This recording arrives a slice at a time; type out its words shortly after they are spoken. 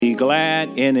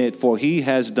glad in it, for he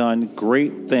has done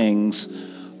great things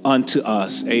unto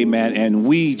us. Amen. And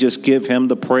we just give him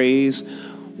the praise.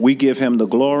 We give him the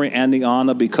glory and the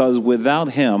honor, because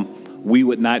without him, we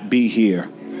would not be here.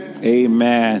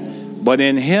 Amen. But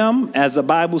in him, as the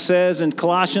Bible says in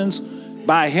Colossians,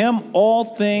 by him all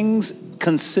things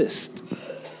consist.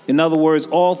 In other words,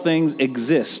 all things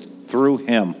exist through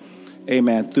him.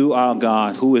 Amen. Through our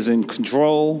God, who is in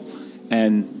control,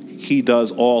 and he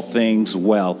does all things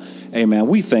well. Amen.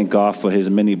 We thank God for his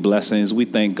many blessings. We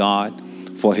thank God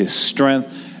for his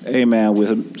strength. Amen.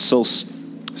 We're so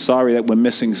sorry that we're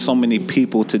missing so many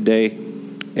people today.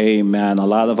 Amen. A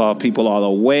lot of our people are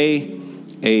away.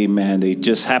 Amen. They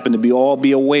just happen to be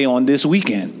away on this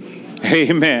weekend.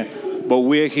 Amen. But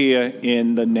we're here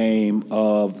in the name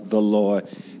of the Lord.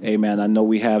 Amen. I know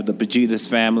we have the Pajitas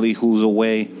family who's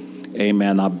away.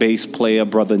 Amen. Our bass player,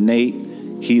 Brother Nate,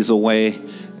 he's away.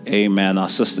 Amen. Our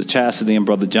sister Chastity and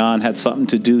Brother John had something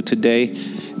to do today.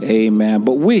 Amen.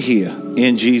 But we're here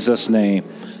in Jesus' name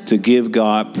to give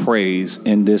God praise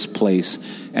in this place.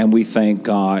 And we thank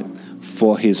God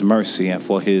for his mercy and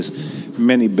for his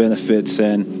many benefits.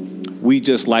 And we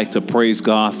just like to praise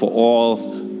God for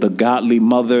all the godly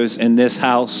mothers in this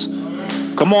house.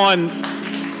 Come on,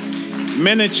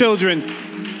 men and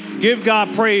children, give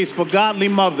God praise for godly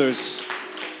mothers.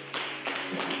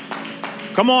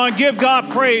 Come on, give God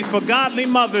praise for godly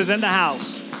mothers in the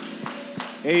house.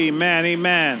 Amen,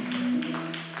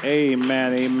 amen.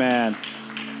 Amen, amen.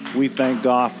 We thank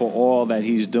God for all that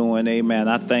he's doing. Amen.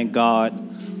 I thank God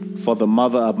for the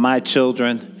mother of my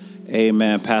children.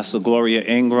 Amen. Pastor Gloria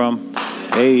Ingram.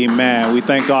 Amen. We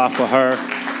thank God for her.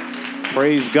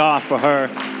 Praise God for her.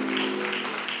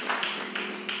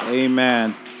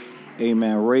 Amen.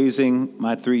 Amen. Raising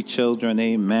my 3 children.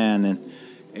 Amen. And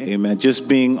amen. Just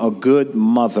being a good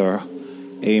mother.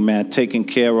 Amen. Taking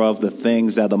care of the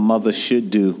things that a mother should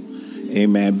do.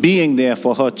 Amen. Being there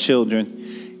for her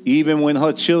children. Even when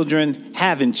her children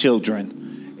having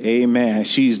children. Amen.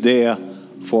 She's there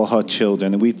for her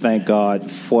children. And we thank God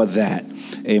for that.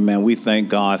 Amen. We thank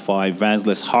God for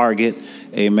Evangelist Hargett.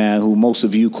 Amen. Who most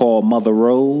of you call Mother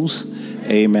Rose.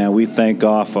 Amen. We thank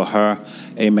God for her.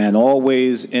 Amen.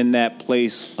 Always in that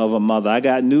place of a mother. I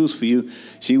got news for you.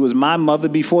 She was my mother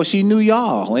before she knew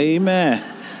y'all. Amen.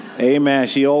 Amen.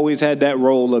 She always had that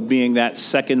role of being that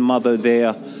second mother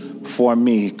there for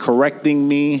me, correcting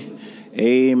me.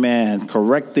 Amen.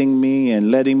 Correcting me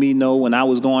and letting me know when I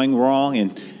was going wrong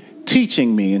and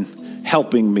teaching me and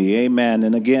helping me. Amen.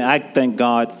 And again, I thank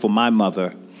God for my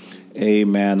mother.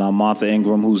 Amen. Martha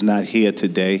Ingram, who's not here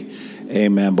today.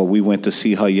 Amen. But we went to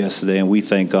see her yesterday, and we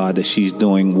thank God that she's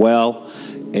doing well.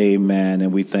 Amen.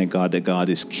 And we thank God that God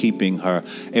is keeping her.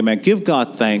 Amen. Give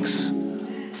God thanks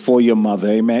for your mother.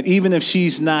 Amen. Even if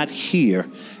she's not here.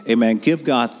 Amen. Give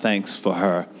God thanks for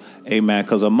her. Amen.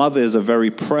 Because a mother is a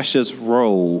very precious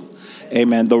role.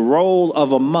 Amen. The role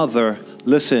of a mother,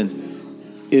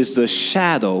 listen, is the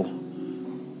shadow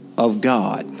of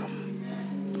God.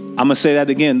 I'm going to say that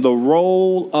again. The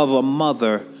role of a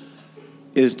mother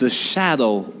is the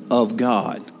shadow of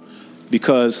God.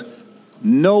 Because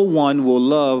no one will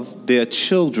love their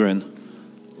children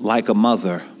like a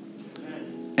mother.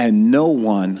 And no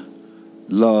one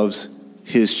loves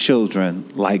his children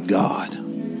like God.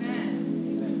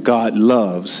 God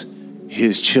loves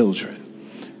his children.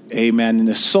 Amen. And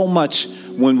there's so much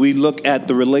when we look at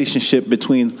the relationship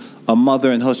between a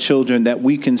mother and her children that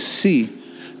we can see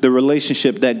the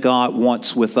relationship that God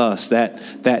wants with us,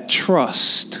 that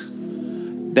trust,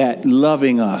 that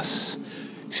loving us.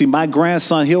 See, my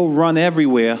grandson, he'll run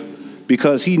everywhere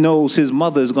because he knows his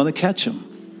mother is going to catch him.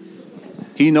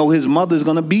 He knows his mother is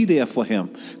going to be there for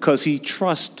him because he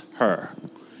trusts her.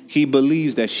 He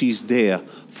believes that she's there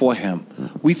for him.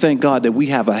 We thank God that we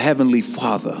have a heavenly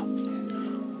Father.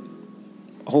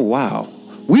 Oh, wow.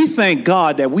 We thank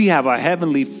God that we have a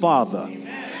heavenly Father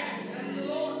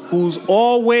who's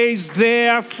always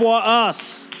there for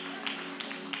us.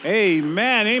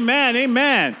 Amen, amen,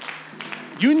 amen.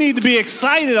 You need to be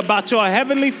excited about your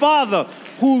heavenly Father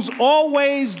who's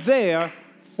always there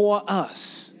for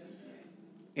us.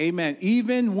 Amen.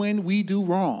 Even when we do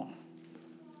wrong,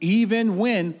 even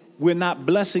when we're not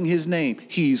blessing his name,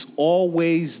 he's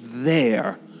always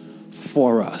there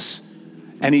for us.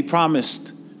 And he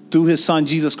promised through his son,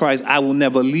 Jesus Christ, I will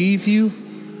never leave you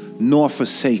nor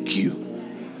forsake you.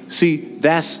 See,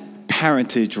 that's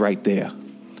parentage right there.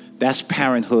 That's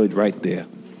parenthood right there.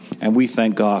 And we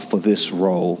thank God for this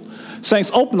role.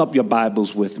 Saints, open up your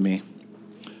Bibles with me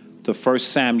to 1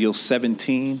 Samuel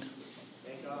 17.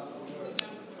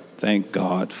 Thank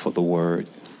God for the word.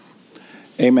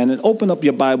 Amen. And open up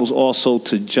your Bibles also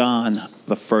to John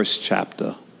the first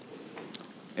chapter.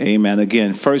 Amen.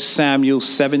 Again, 1 Samuel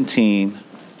 17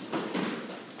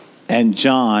 and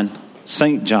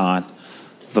St. John,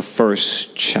 the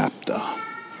first chapter.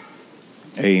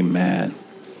 Amen.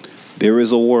 There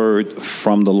is a word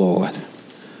from the Lord.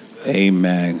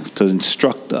 Amen. To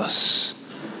instruct us,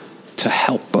 to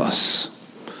help us,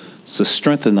 to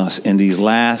strengthen us in these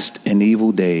last and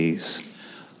evil days.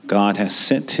 God has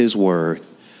sent his word,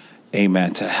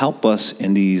 amen, to help us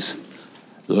in these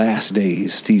last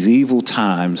days, these evil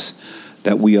times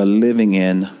that we are living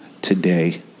in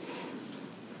today.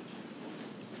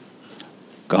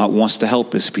 God wants to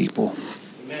help his people.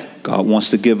 Amen. God wants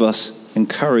to give us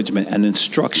encouragement and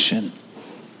instruction.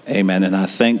 Amen. And I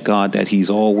thank God that he's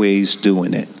always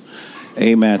doing it.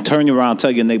 Amen. Turn around,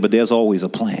 tell your neighbor, there's always a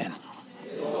plan.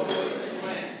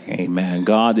 Amen.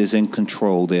 God is in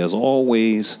control. There's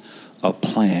always a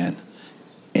plan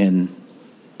in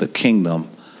the kingdom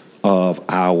of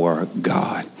our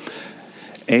God.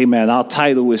 Amen. Our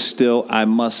title is still, I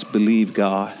Must Believe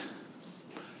God.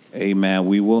 Amen.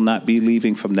 We will not be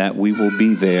leaving from that. We will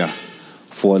be there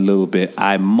for a little bit.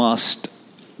 I must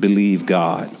believe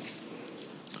God.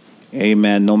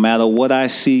 Amen. No matter what I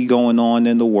see going on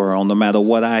in the world, no matter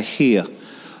what I hear,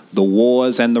 the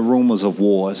wars and the rumors of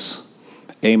wars,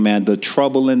 amen, the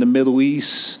trouble in the Middle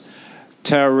East,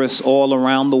 terrorists all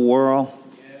around the world,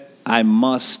 I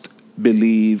must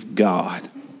believe God.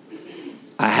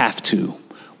 I have to.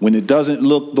 When it doesn't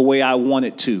look the way I want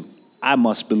it to, I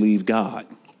must believe God.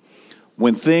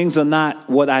 When things are not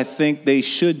what I think they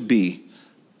should be,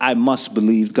 I must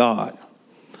believe God.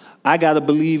 I got to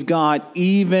believe God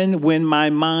even when my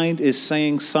mind is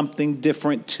saying something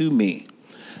different to me.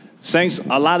 Saints,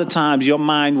 a lot of times your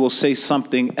mind will say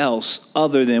something else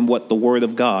other than what the word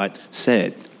of God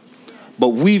said. But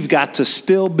we've got to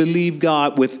still believe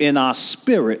God within our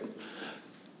spirit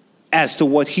as to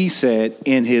what he said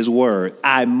in his word.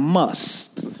 I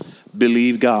must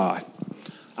believe God.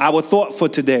 Our thought for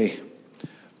today,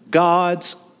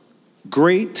 God's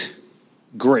great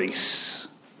grace.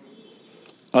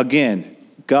 Again,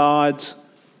 God's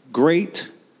great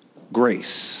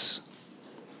grace.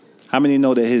 How many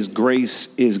know that his grace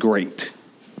is great?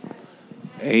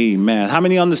 Amen. How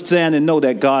many understand and know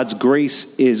that God's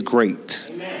grace is great?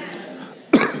 Amen.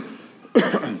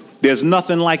 There's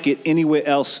nothing like it anywhere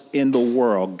else in the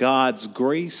world. God's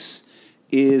grace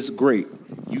is great.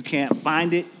 You can't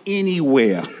find it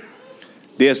anywhere.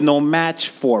 There's no match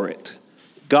for it.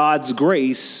 God's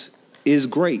grace is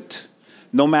great.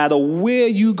 No matter where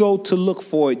you go to look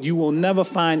for it, you will never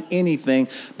find anything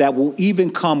that will even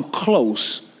come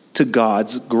close to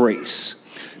God's grace.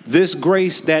 This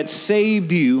grace that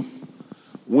saved you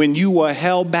when you were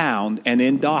hell-bound and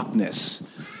in darkness,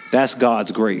 that's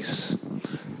God's grace.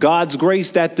 God's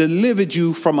grace that delivered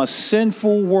you from a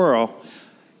sinful world,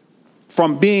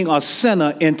 from being a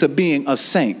sinner into being a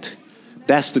saint,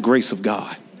 that's the grace of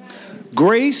God.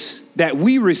 Grace that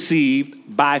we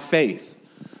received by faith.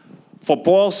 For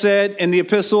Paul said in the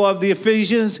epistle of the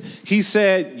Ephesians, he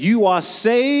said, you are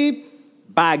saved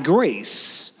by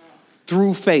grace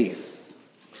through faith.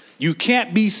 You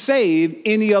can't be saved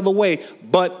any other way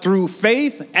but through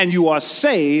faith, and you are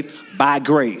saved by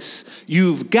grace.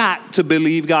 You've got to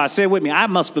believe God. Say it with me. I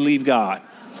must believe God.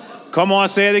 Come on,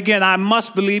 say it again. I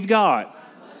must believe God.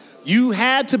 You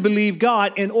had to believe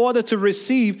God in order to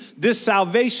receive this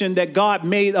salvation that God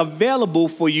made available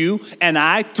for you and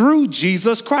I through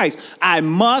Jesus Christ. I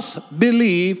must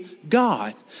believe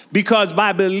God, because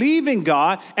by believing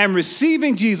God and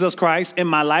receiving Jesus Christ in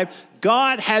my life,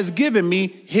 God has given me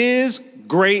his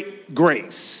great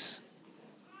grace.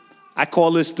 I call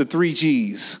this the 3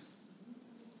 G's.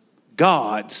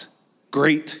 God's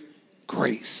great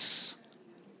grace.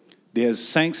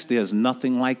 There's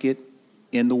nothing like it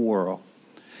in the world.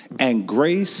 And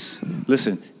grace,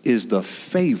 listen, is the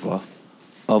favor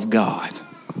of God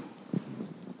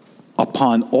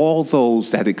upon all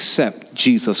those that accept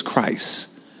Jesus Christ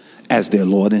as their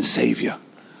Lord and Savior.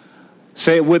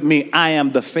 Say it with me. I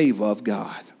am the favor of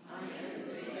God.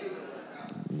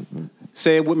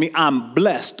 Say it with me. I'm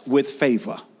blessed with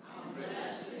favor.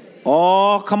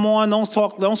 Oh, come on.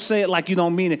 Don't say it like you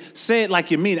don't mean it. Say it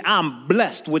like you mean it. I'm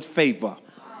blessed with favor.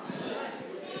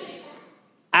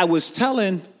 I was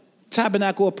telling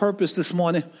Tabernacle of Purpose this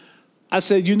morning, I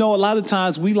said, a lot of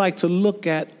times we like to look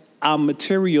at our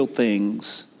material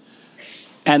things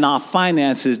and our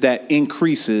finances that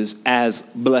increases as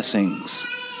blessings.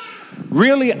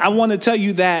 Really, I want to tell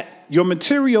you that your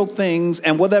material things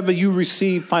and whatever you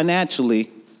receive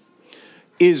financially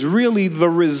is really the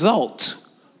result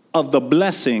of the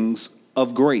blessings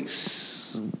of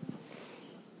grace.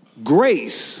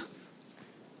 Grace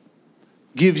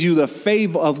gives you the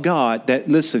favor of God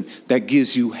that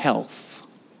gives you health.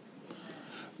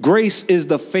 Grace is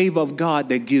the favor of God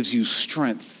that gives you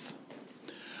strength.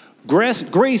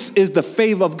 Grace is the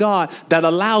favor of God that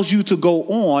allows you to go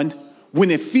on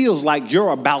when it feels like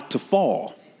you're about to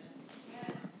fall.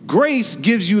 Grace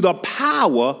gives you the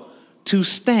power to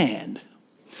stand.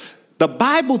 The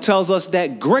Bible tells us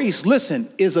that grace,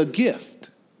 is a gift.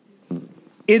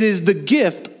 It is the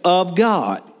gift of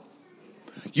God.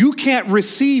 You can't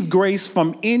receive grace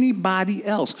from anybody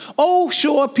else. Oh,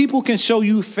 sure, people can show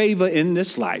you favor in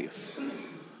this life.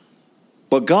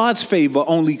 But God's favor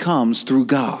only comes through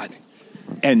God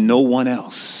and no one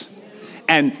else.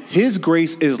 And his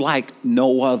grace is like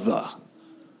no other.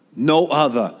 No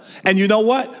other. And you know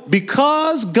what?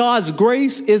 Because God's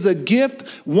grace is a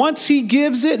gift, once he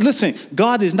gives it,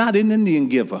 God is not an Indian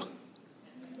giver.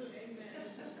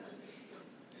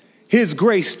 His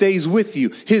grace stays with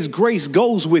you. His grace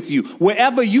goes with you.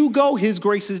 Wherever you go, his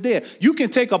grace is there. You can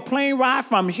take a plane ride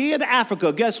from here to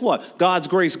Africa. Guess what? God's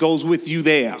grace goes with you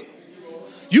there.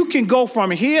 You can go from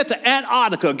here to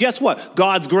Antarctica. Guess what?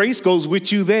 God's grace goes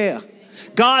with you there.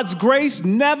 God's grace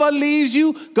never leaves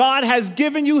you. God has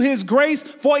given you his grace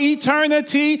for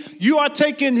eternity. You are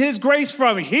taking his grace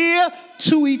from here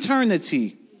to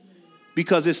eternity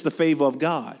because it's the favor of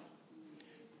God.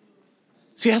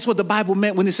 See, that's what the Bible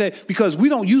meant when it said, because we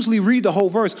don't usually read the whole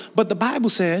verse, but the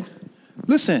Bible said,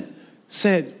 when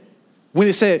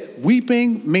it said,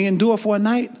 weeping may endure for a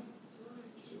night,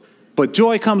 but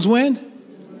joy comes when?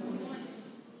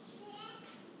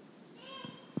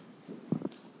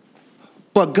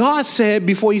 But God said,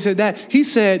 before he said that, he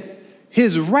said,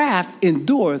 his wrath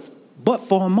endureth but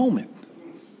for a moment.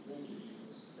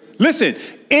 Listen,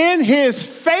 in his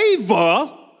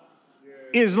favor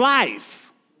is life.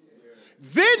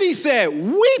 Then he said,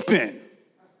 weeping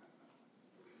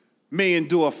may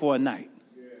endure for a night,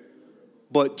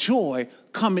 but joy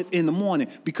cometh in the morning,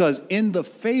 because in the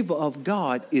favor of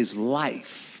God is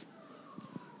life.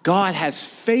 God has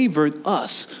favored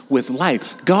us with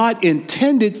life. God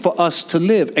intended for us to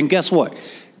live. And guess what?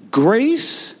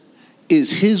 Grace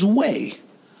is his way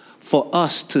for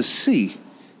us to see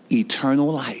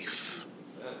eternal life.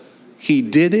 He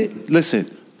did it,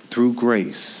 through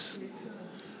grace.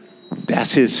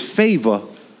 That's his favor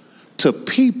to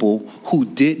people who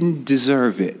didn't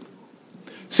deserve it.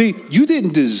 See, you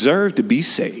didn't deserve to be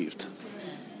saved.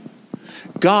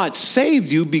 God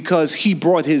saved you because he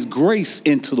brought his grace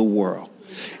into the world.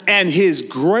 And his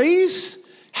grace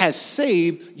has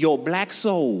saved your black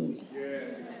soul.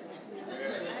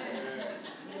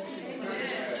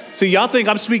 See, y'all think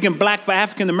I'm speaking black for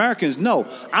African Americans. No,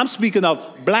 I'm speaking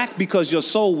of black because your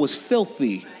soul was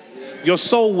filthy. Your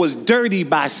soul was dirty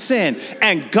by sin.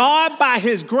 And God, by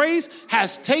his grace,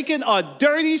 has taken a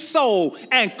dirty soul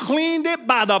and cleaned it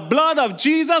by the blood of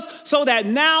Jesus, so that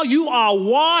now you are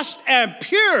washed and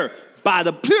purified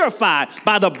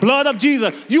by the blood of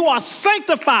Jesus. You are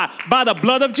sanctified by the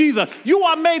blood of Jesus. You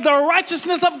are made the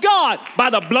righteousness of God by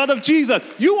the blood of Jesus.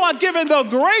 You are given the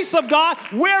grace of God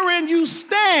wherein you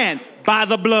stand by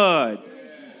the blood.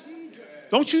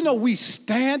 Don't you know we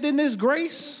stand in this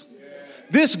grace?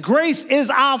 This grace is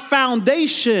our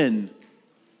foundation.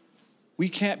 We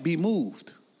can't be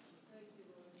moved.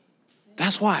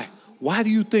 That's why. Why do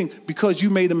you think because you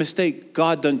made a mistake,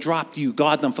 God done dropped you,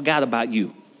 God done forgot about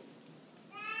you?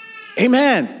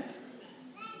 Amen.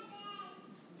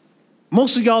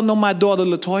 Most of y'all know my daughter,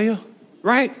 Latoya,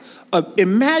 right?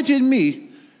 Imagine me,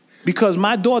 because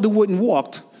my daughter wouldn't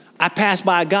walk, I passed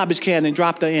by a garbage can and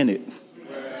dropped her in it.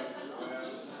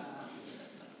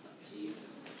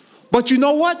 But you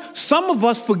know what? Some of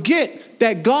us forget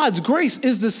that God's grace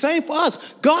is the same for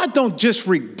us. God don't just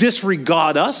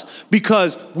disregard us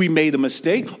because we made a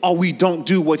mistake or we don't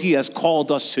do what he has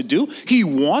called us to do. He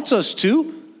wants us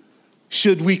to.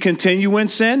 Should we continue in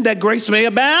sin that grace may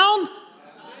abound?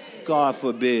 God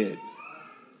forbid.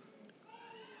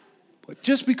 But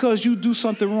just because you do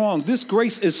something wrong, this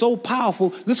grace is so powerful.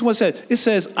 This is what it says. It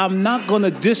says, I'm not going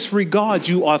to disregard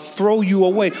you or throw you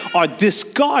away or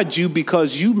discard you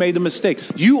because you made a mistake.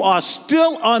 You are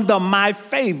still under my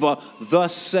favor,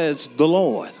 thus says the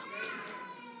Lord.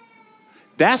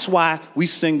 That's why we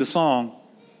sing the song,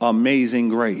 Amazing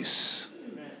Grace.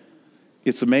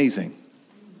 It's amazing.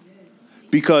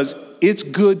 Because it's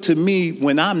good to me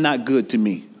when I'm not good to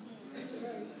me.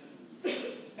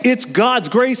 It's God's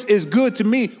grace is good to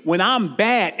me when I'm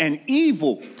bad and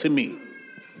evil to me.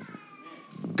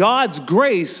 God's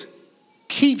grace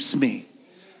keeps me,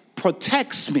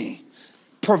 protects me,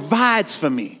 provides for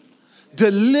me,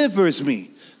 delivers me,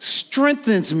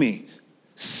 strengthens me,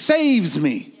 saves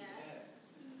me.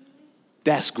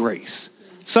 That's grace.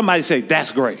 Somebody say,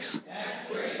 that's grace.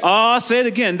 That's grace. Oh, say it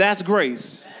again, that's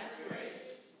grace. That's grace.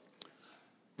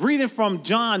 Reading from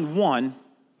John 1,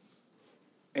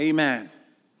 amen.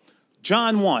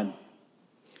 John 1,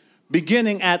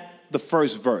 beginning at the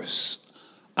first verse.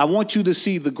 I want you to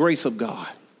see the grace of God.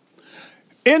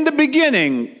 In the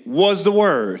beginning was the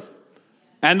Word,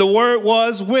 and the Word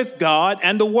was with God,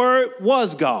 and the Word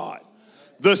was God.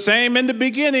 The same in the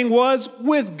beginning was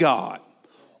with God.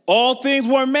 All things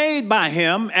were made by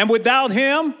him, and without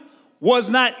him was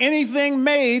not anything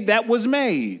made that was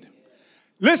made.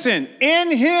 Listen,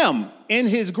 in him, in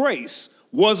his grace,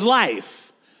 was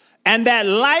life, and that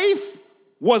life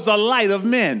was the light of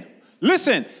men.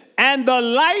 Listen, and the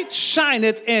light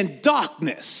shineth in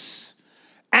darkness,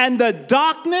 and the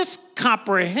darkness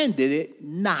comprehended it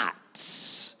not.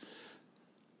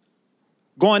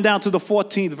 Going down to the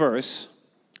 14th verse.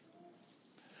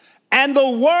 And the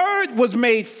Word was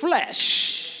made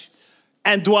flesh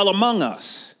and dwelt among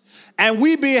us. And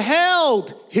we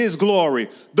beheld his glory,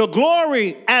 the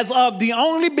glory as of the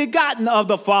only begotten of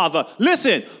the Father.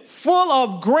 Listen, full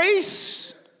of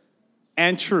grace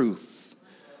and truth.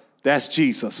 That's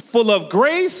Jesus, full of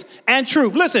grace and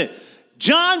truth. Listen,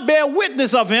 John bare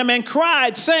witness of him and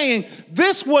cried, saying,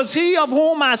 this was he of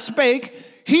whom I spake.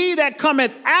 He that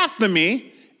cometh after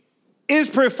me is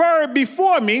preferred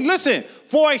before me. Listen,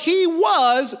 for he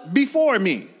was before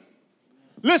me.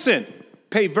 Listen,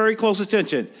 pay very close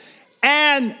attention.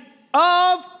 And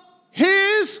of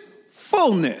his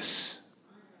fullness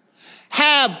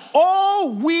have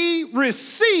all we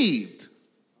received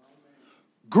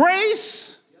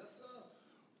grace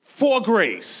for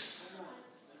grace.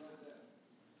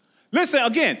 Listen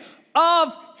again.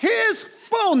 Of his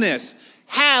fullness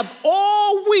have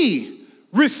all we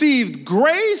received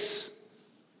grace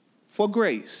for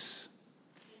grace.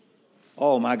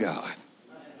 Oh my God.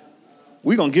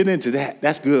 We're going to get into that.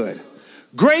 That's good.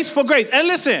 Grace for grace. And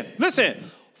listen,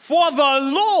 for the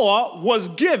law was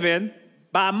given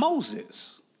by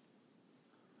Moses,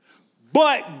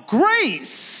 but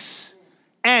grace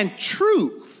and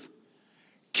truth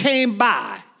came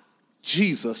by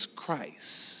Jesus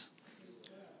Christ.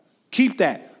 Keep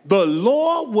that. The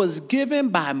law was given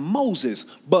by Moses,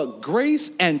 but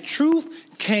grace and truth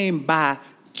came by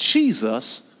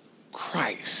Jesus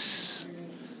Christ.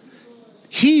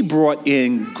 He brought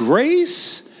in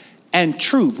grace and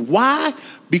truth. Why?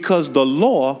 Because the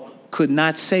law could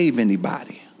not save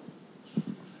anybody.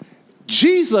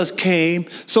 Jesus came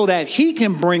so that he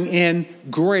can bring in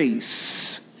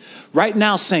grace. Right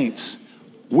now, saints,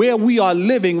 where we are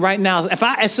living right now, if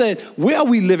I said, where are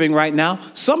we living right now?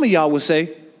 Some of y'all would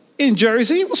say, in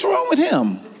Jersey. What's wrong with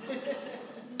him?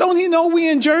 Don't he know we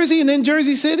in Jersey and in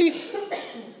Jersey City?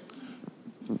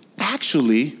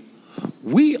 Actually,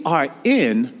 we are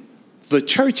in the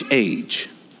church age.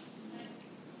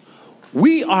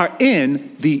 We are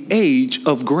in the age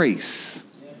of grace.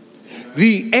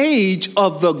 The age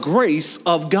of the grace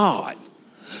of God.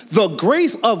 The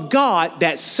grace of God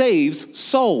that saves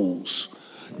souls.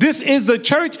 This is the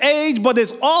church age, but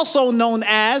it's also known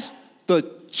as the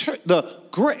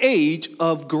age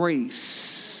of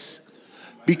grace.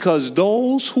 Because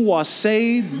those who are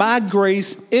saved by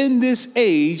grace in this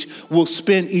age will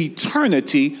spend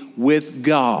eternity with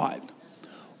God.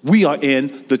 We are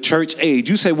in the church age.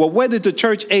 You say, well, where did the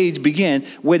church age begin?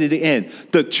 Where did it end?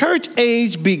 The church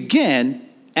age began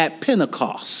at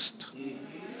Pentecost.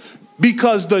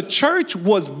 Because the church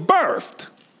was birthed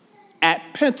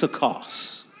at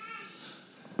Pentecost.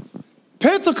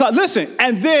 Listen,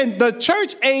 and then the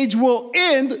church age will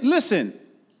end,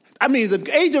 the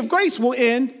age of grace will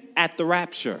end at the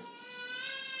rapture.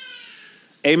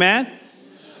 Amen?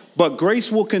 But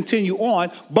grace will continue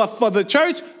on. But for the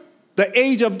church, the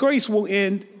age of grace will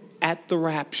end at the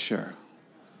rapture.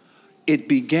 It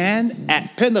began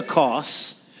at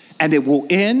Pentecost, and it will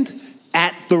end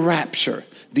at the rapture,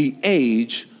 the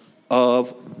age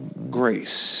of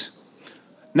grace.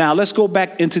 Now, let's go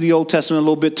back into the Old Testament a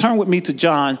little bit. Turn with me to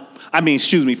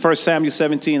 1 Samuel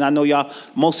 17. I know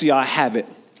most of y'all have it.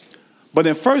 But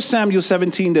in 1 Samuel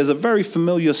 17, there's a very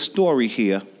familiar story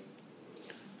here.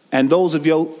 And those of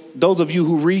you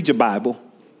who read your Bible,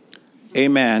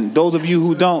 amen. Those of you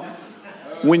who don't,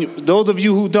 when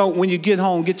you get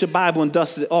home, get your Bible and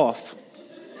dust it off.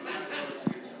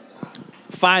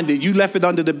 Find it. You left it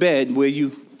under the bed where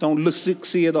you don't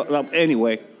see it.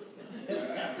 Anyway.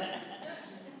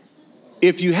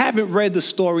 If you haven't read the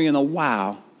story in a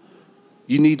while,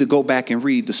 you need to go back and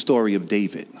read the story of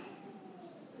David.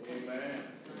 Amen.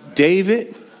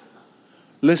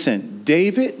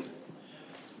 David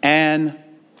and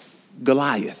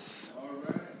Goliath.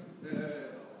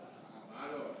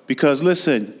 Because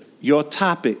listen, your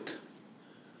topic,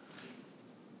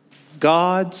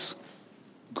 God's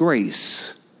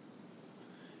grace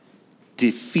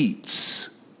defeats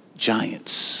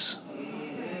giants.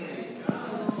 Amen.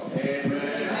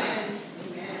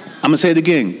 I'm going to say it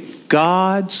again.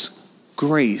 God's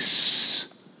grace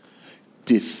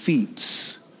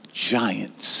defeats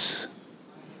giants.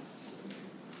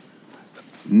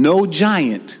 No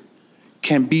giant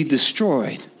can be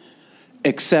destroyed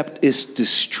except it's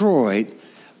destroyed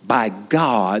by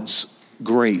God's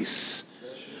grace.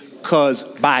 Because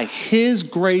by his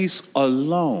grace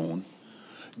alone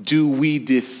do we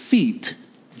defeat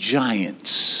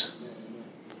giants.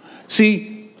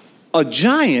 See, a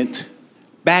giant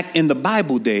back in the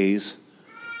Bible days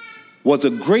was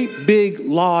a great big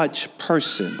large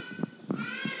person,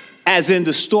 as in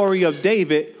the story of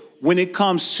David when it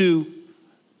comes to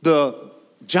the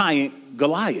giant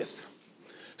Goliath.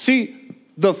 See,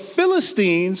 the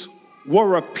Philistines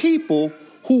were a people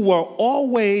who were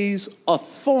always a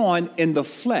thorn in the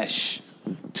flesh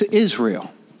to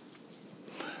Israel.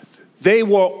 They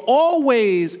were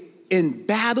always in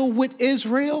battle with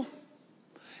Israel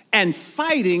and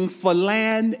fighting for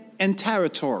land and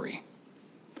territory.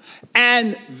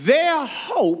 And their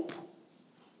hope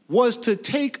was to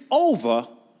take over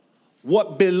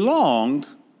what belonged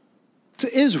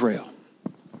to Israel.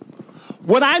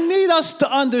 What I need us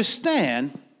to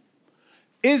understand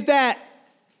is that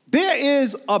there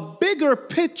is a bigger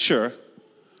picture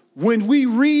when we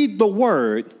read the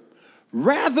word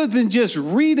rather than just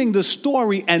reading the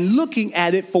story and looking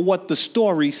at it for what the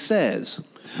story says.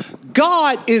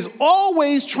 God is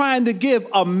always trying to give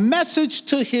a message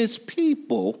to his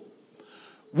people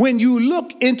when you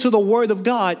look into the word of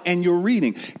God and you're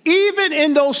reading. Even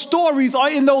in those stories or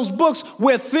in those books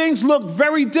where things look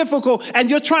very difficult and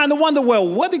you're trying to wonder, well,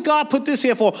 what did God put this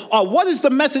here for? Or what is the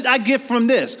message I get from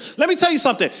this? Let me tell you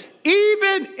something.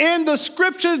 Even in the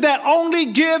scriptures that only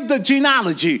give the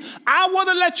genealogy, I want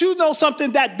to let you know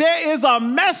something, that there is a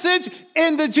message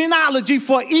in the genealogy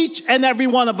for each and every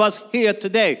one of us here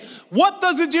today. What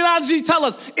does the genealogy tell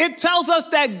us? It tells us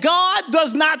that God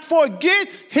does not forget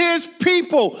his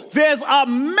people. There's a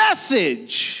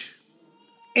message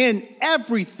in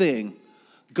everything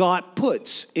God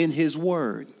puts in his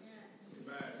word,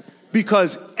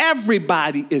 because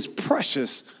everybody is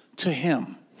precious to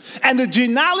him. And the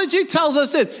genealogy tells us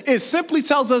this. It simply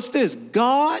tells us this: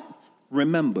 God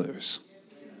remembers.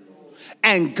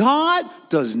 And God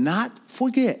does not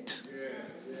forget.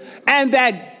 And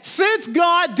that since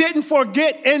God didn't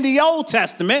forget in the Old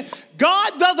Testament,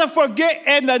 God doesn't forget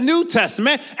in the New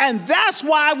Testament. And that's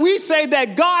why we say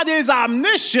that God is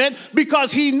omniscient,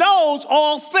 because he knows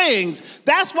all things.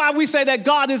 That's why we say that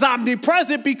God is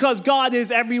omnipresent, because God is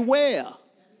everywhere.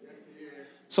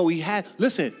 So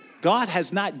listen, God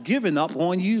has not given up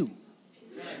on you.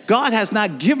 God has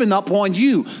not given up on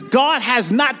you. God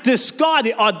has not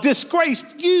discarded or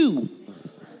disgraced you.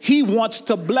 He wants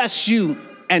to bless you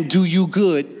and do you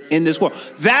good in this world.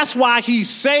 That's why he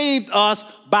saved us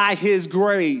by his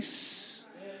grace.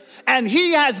 And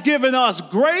he has given us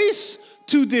grace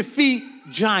to defeat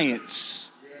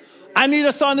giants. I need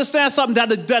us to understand something,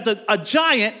 that a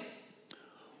giant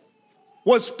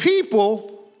was people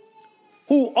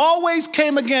who always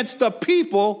came against the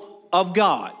people of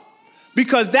God.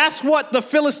 Because that's what the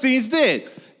Philistines did.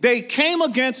 They came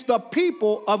against the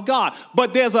people of God.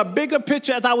 But there's a bigger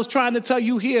picture, as I was trying to tell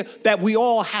you here, that we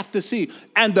all have to see.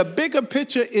 And the bigger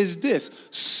picture is this: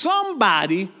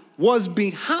 somebody was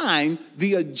behind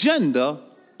the agenda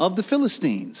of the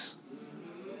Philistines.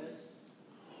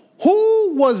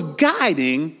 Who was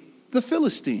guiding the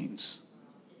Philistines?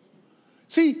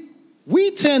 See,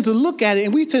 we tend to look at it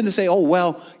and we tend to say, oh,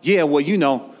 well, yeah, well, you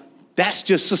know, that's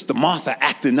just Sister Martha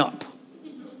acting up.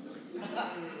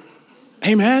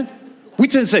 Amen? We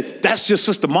tend to say, that's just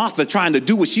Sister Martha trying to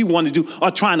do what she wanted to do,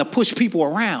 or trying to push people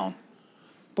around.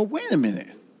 But wait a minute.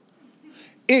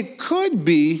 It could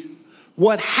be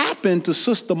what happened to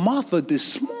Sister Martha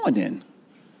this morning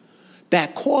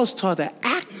that caused her to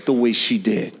act the way she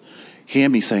did. Hear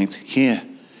me, saints. Hear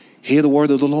the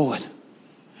word of the Lord.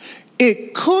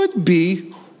 It could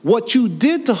be what you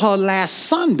did to her last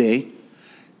Sunday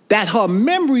that her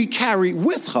memory carried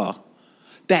with her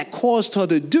that caused her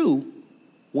to do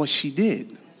what she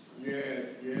did. Yes.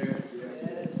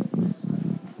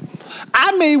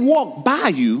 I may walk by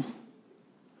you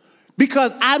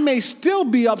because I may still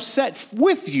be upset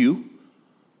with you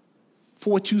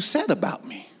for what you said about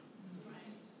me.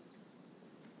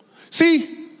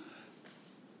 See,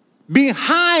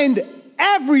 behind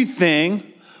everything,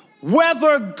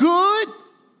 whether good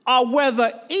or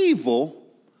whether evil,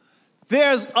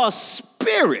 there's a spirit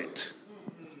spirit.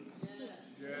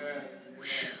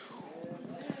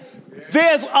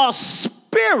 There's a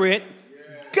spirit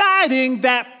guiding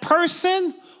that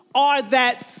person or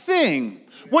that thing.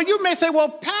 Well, you may say, well,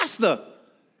 Pastor,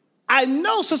 I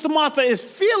know Sister Martha is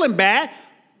feeling bad,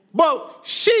 but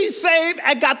she's saved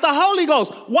and got the Holy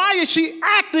Ghost. Why is she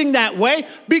acting that way?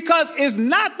 Because it's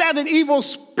not that an evil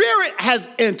spirit has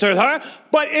entered her,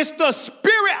 but it's the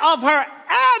spirit of her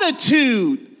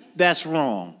attitude that's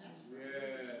wrong.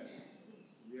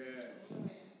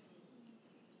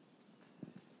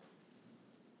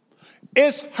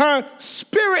 It's her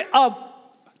spirit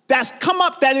that's come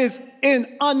up that is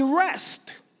in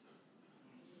unrest.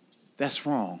 That's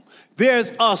wrong.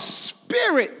 There's a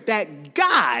spirit that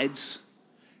guides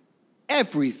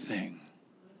everything.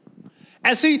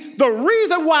 And see, the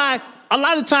reason why a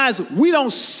lot of times we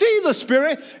don't see the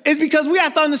spirit is because we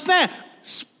have to understand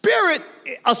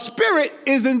a spirit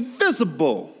is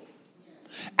invisible.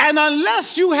 And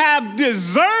unless you have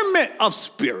discernment of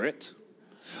spirit,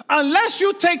 unless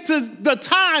you take the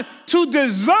time to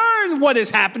discern what is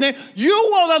happening, you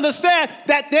won't understand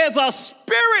that there's a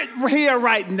spirit here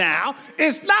right now.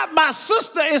 It's not my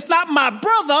sister, it's not my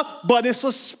brother, but it's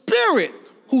a spirit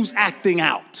who's acting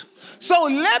out. So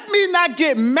let me not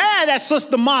get mad at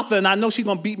Sister Martha, and I know she's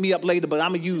going to beat me up later, but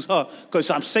I'm going to use her because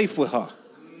I'm safe with her.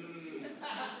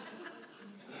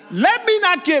 Let me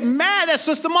not get mad at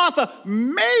Sister Martha.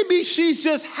 Maybe she's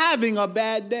just having a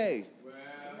bad day.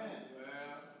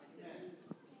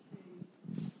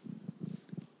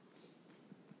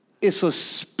 It's a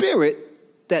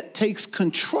spirit that takes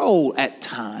control at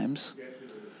times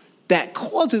that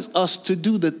causes us to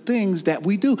do the things that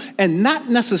we do, and not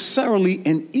necessarily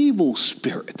an evil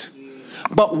spirit.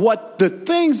 But what the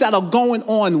things that are going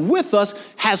on with us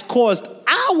has caused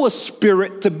our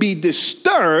spirit to be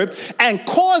disturbed and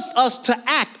caused us to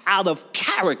act out of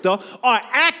character or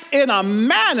act in a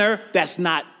manner that's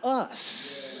not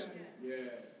us.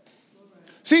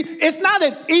 See, it's not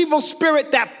an evil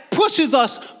spirit that pushes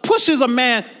a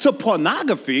man to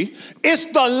pornography. It's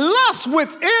the lust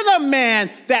within a man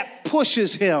that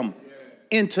pushes him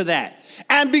into that.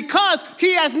 And because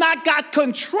he has not got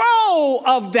control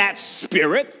of that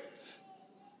spirit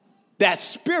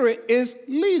is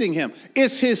leading him.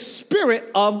 It's his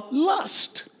spirit of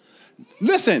lust.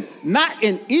 Listen, not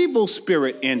an evil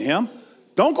spirit in him.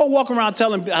 Don't go walk around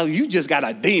telling, oh, you just got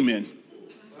a demon.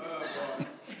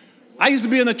 I used to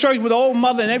be in a church with an old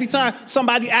mother, and every time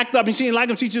somebody act up and she didn't like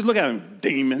him, she just look at him,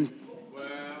 demon.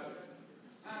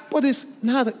 But it's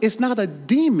not a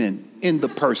demon in the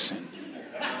person.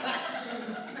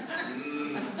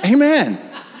 Amen.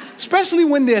 Especially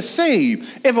when they're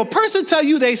saved. If a person tell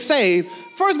you they saved,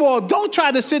 first of all, don't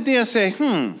try to sit there and say,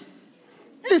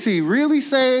 is he really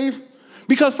saved?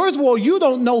 Because first of all, you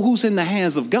don't know who's in the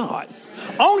hands of God.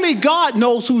 Only God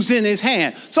knows who's in his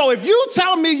hand. So if you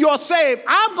tell me you're saved,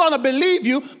 I'm going to believe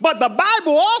you. But the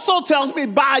Bible also tells me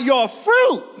by your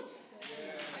fruit,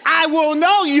 I will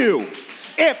know you.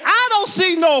 If I don't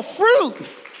see no fruit,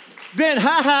 then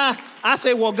I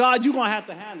say, well, God, you're going to have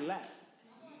to handle that.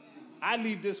 I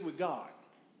leave this with God.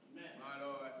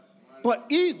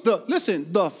 But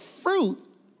listen, the fruit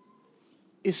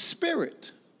is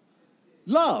spirit.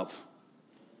 Love,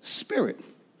 spirit.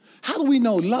 How do we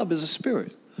know love is a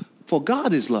spirit? For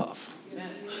God is love.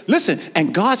 Amen. Listen,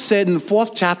 and God said in the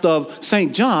 4th chapter of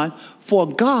St. John, for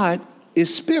God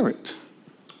is spirit.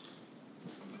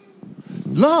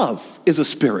 Love is a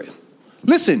spirit.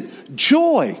 Listen,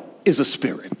 joy is a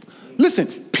spirit. Listen,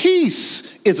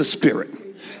 peace is a spirit.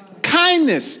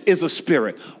 Kindness is a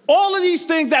spirit. All of these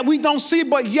things that we don't see,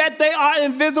 but yet they are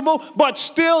invisible, but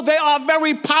still they are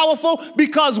very powerful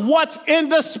because what's in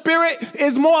the spirit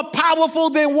is more powerful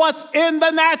than what's in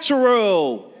the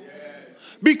natural.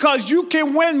 Yes. Because you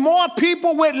can win more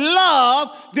people with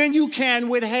love than you can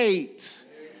with hate.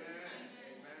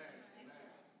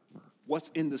 Amen. What's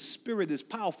in the spirit is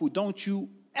powerful. Don't you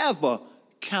ever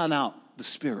count out the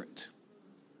spirit.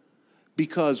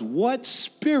 Because what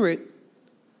spirit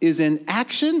is in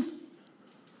action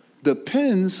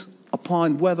depends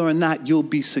upon whether or not you'll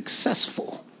be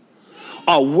successful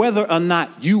or whether or not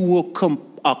you will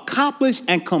accomplish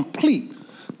and complete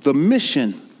the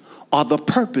mission or the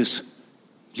purpose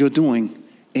you're doing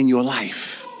in your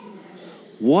life.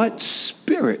 What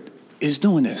spirit is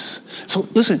doing this? So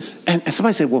listen, and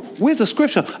somebody said, well, where's the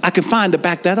scripture I can find to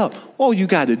back that up? All you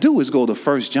got to do is go to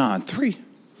 1 John 3.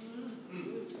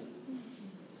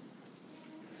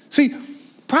 See,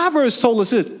 Proverbs told us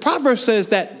this. Proverbs says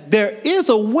that there is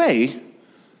a way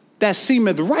that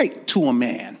seemeth right to a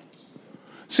man.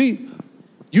 See,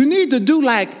 you need to do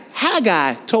like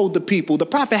Haggai told the people, the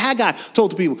prophet Haggai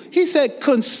told the people, he said,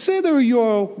 consider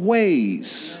your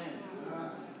ways,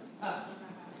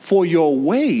 for your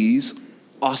ways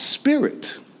are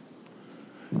spirit.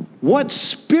 What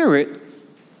spirit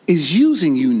is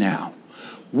using you now?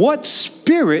 What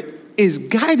spirit is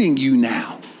guiding you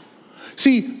now?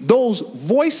 See, those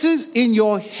voices in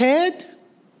your head,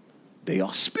 they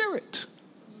are spirit.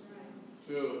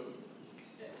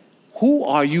 Who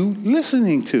are you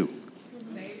listening to?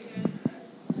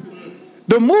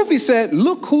 The movie said,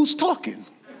 look who's talking.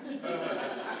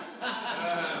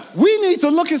 We need to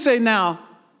look and say, now,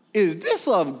 is this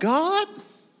of God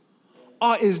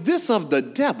or is this of the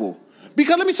devil?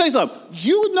 Because let me say something.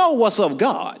 You know what's of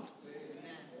God.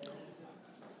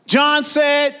 John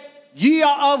said, ye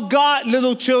are of God,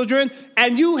 little children,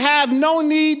 and you have no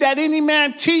need that any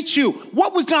man teach you.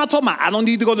 What was John talking about? I don't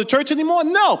need to go to church anymore?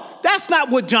 No, that's not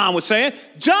what John was saying.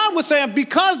 John was saying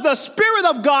because the Spirit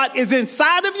of God is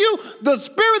inside of you, the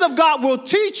Spirit of God will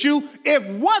teach you if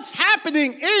what's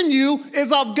happening in you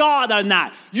is of God or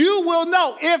not. You will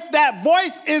know if that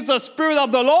voice is the Spirit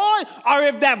of the Lord, or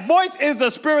if that voice is the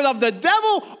spirit of the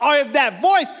devil, or if that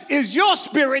voice is your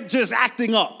spirit just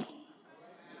acting up.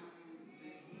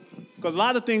 Because a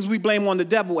lot of things we blame on the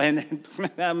devil, and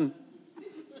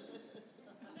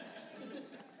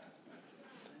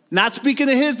not speaking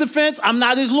in his defense, I'm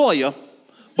not his lawyer,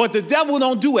 but the devil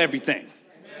don't do everything.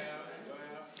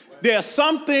 There are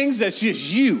some things that's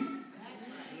just you.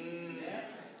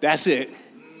 That's it.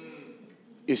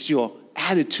 It's your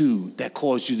attitude that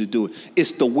caused you to do it.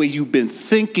 It's the way you've been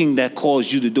thinking that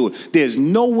caused you to do it. There's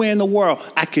nowhere in the world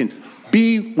I can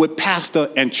be with Pastor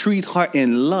and treat her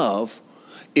in love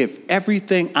if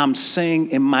everything I'm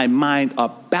saying in my mind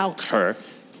about her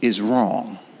is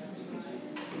wrong.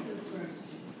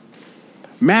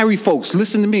 Married folks,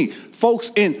 listen to me. Folks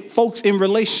in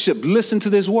relationship, listen to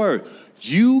this word.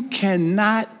 You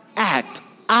cannot act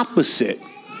opposite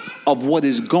of what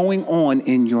is going on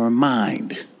in your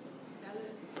mind.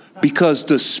 Because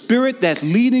the spirit that's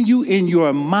leading you in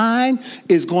your mind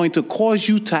is going to cause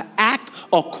you to act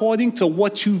according to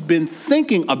what you've been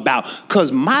thinking about.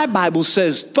 Because my Bible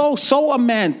says, though so a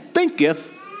man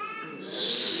thinketh,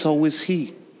 so is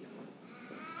he.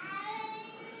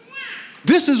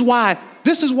 This is why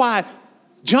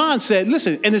John said,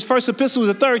 listen, in his first epistle,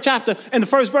 the 3rd chapter, and the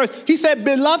 1st verse, he said,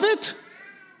 beloved,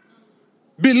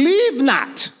 believe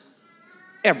not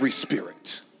every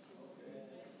spirit.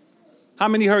 How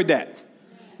many heard that?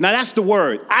 Now that's the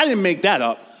word. I didn't make that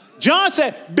up. John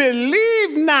said,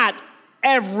 believe not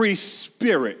every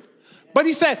spirit. But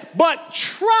he said, but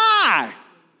try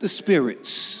the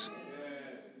spirits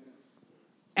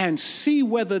and see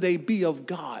whether they be of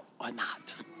God or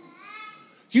not.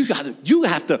 You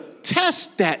have to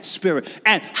test that spirit.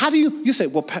 And how do you say,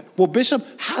 well, Bishop,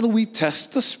 how do we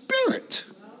test the spirit?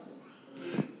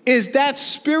 Is that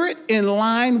spirit in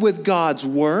line with God's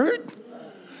word?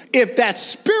 If that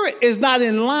spirit is not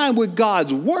in line with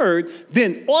God's word,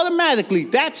 then automatically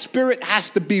that spirit has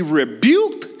to be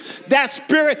rebuked. That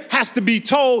spirit has to be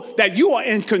told that you are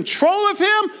in control of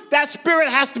him. That spirit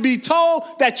has to be told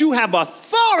that you have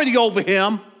authority over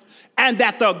him and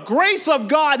that the grace of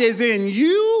God is in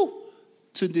you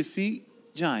to defeat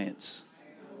giants.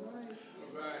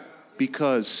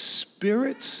 Because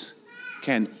spirits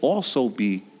can also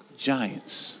be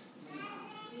giants.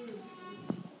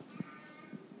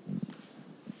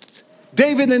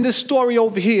 David, in this story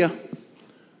over here,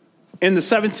 in the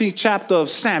 17th chapter of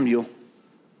Samuel,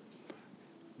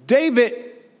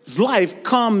 David's life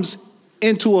comes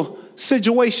into a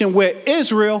situation where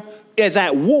Israel is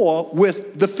at war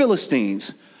with the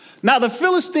Philistines. Now, the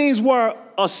Philistines were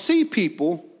a sea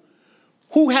people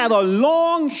who had a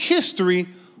long history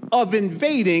of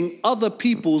invading other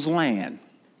people's land.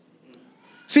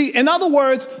 See, in other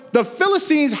words, the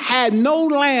Philistines had no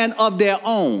land of their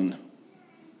own.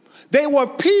 They were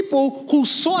people who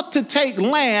sought to take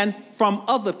land from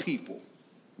other people.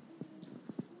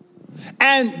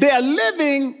 And they're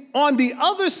living on the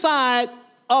other side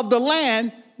of the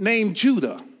land named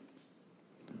Judah.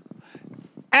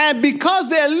 And because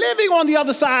they're living on the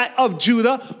other side of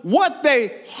Judah, what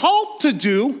they hope to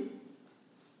do,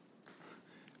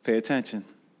 pay attention,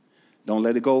 don't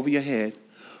let it go over your head.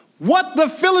 What the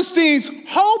Philistines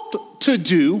hoped to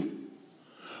do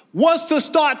was to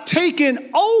start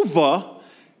taking over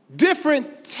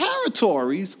different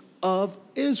territories of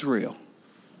Israel.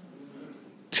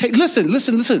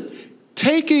 Listen.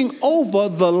 Taking over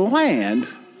the land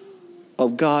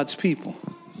of God's people.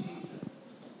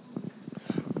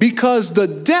 Because the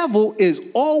devil is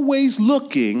always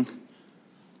looking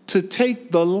to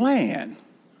take the land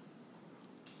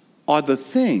are the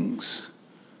things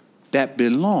that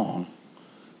belong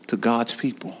to God's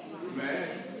people.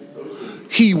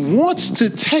 He wants to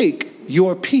take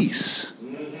your peace.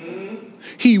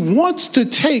 He wants to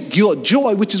take your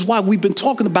joy, which is why we've been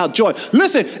talking about joy.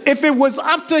 Listen, if it was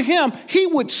up to him, he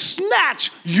would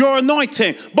snatch your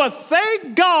anointing. But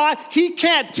thank God he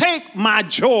can't take my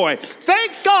joy.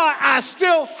 Thank God I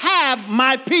still have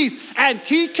my peace. And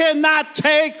he cannot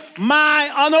take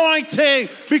my anointing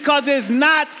because it's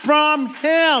not from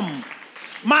him.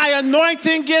 My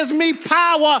anointing gives me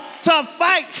power to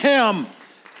fight him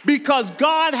because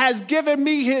God has given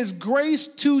me his grace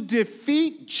to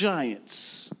defeat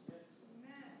giants.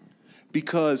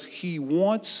 Because he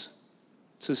wants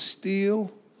to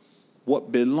steal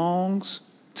what belongs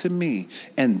to me.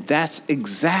 And that's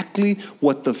exactly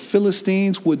what the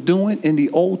Philistines were doing in the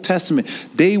Old Testament.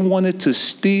 They wanted to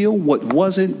steal what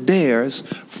wasn't theirs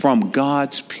from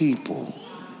God's people.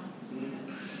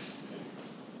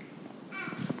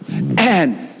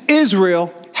 And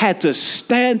Israel had to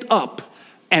stand up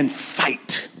and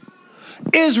fight.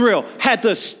 Israel had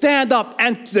to stand up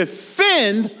and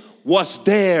defend what's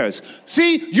theirs.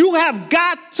 See, you have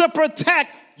got to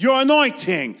protect your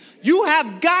anointing. You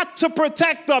have got to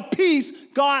protect the peace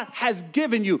God has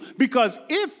given you. Because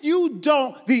if you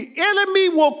don't, the enemy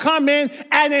will come in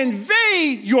and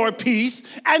invade your peace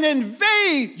and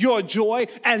invade your joy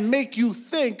and make you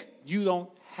think you don't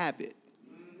have it.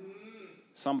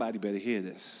 Somebody better hear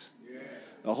this.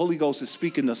 The Holy Ghost is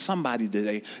speaking to somebody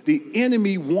today. The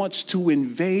enemy wants to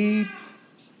invade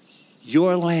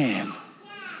your land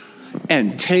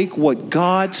and take what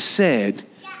God said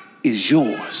is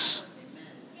yours.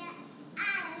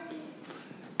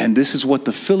 And this is what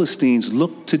the Philistines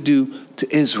looked to do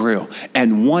to Israel.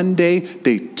 And one day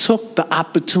they took the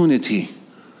opportunity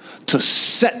to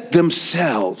set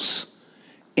themselves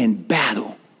in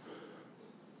battle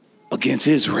against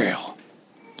Israel.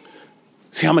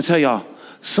 See, I'm going to tell y'all,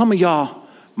 some of y'all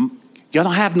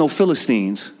don't have no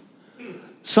Philistines.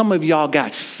 Some of y'all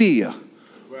got fear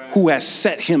who has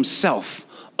set himself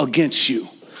against you.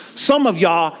 Some of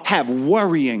y'all have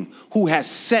worrying who has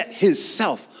set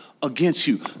himself against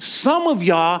you. Some of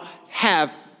y'all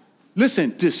have,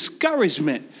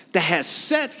 discouragement that has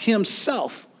set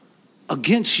himself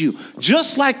against you.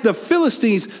 Just like the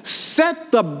Philistines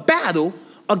set the battle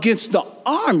against the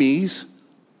armies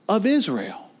of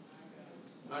Israel.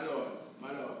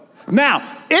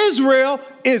 Now, Israel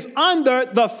is under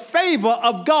the favor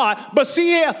of God. But see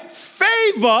here,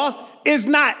 favor is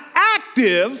not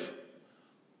active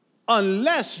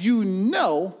unless you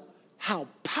know how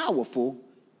powerful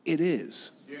it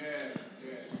is.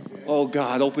 Oh,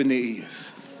 God, open their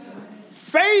ears.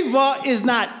 Favor is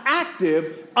not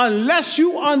active unless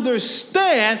you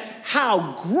understand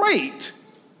how great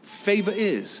favor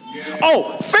is.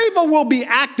 Oh, favor will be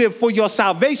active for your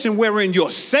salvation wherein you're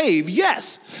saved,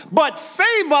 yes. But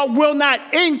favor will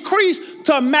not increase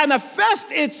to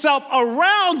manifest itself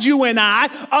around you and I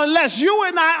unless you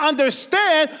and I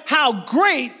understand how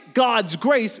great God's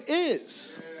grace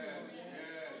is.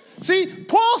 See,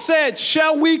 Paul said,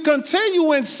 shall we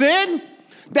continue in sin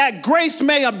that grace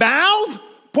may abound?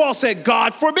 Paul said,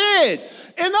 God forbid.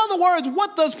 In other words,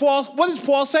 what is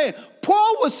Paul saying?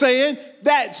 Paul was saying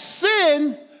that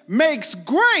sin makes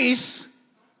grace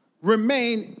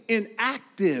remain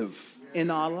inactive in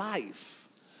our life.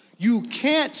 You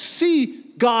can't see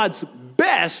God's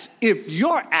best if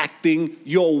you're acting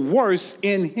your worst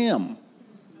in him.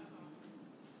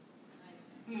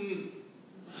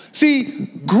 See,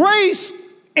 grace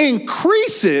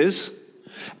increases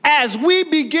as we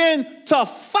begin to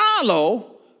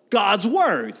follow God's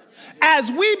word.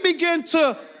 As we begin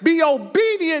to be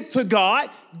obedient to God,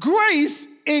 grace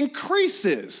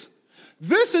increases.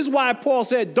 This is why Paul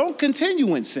said, don't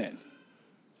continue in sin.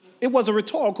 It was a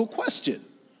rhetorical question.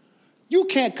 You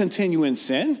can't continue in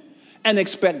sin and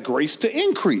expect grace to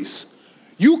increase.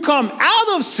 You come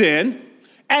out of sin,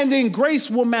 and then grace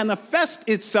will manifest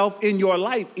itself in your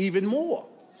life even more.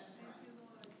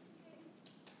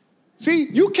 See,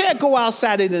 you can't go out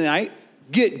Saturday night,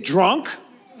 get drunk,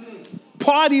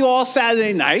 party all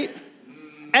Saturday night,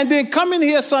 and then come in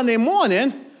here Sunday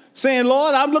morning saying,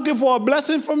 Lord, I'm looking for a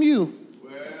blessing from you.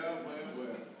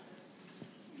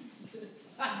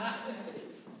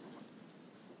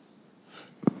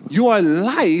 Your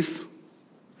life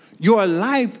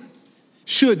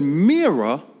should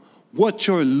mirror what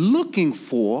you're looking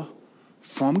for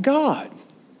from God.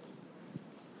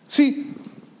 See,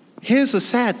 here's the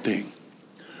sad thing.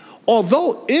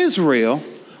 Although Israel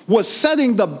was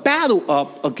setting the battle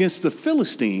up against the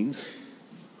Philistines,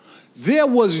 there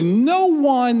was no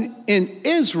one in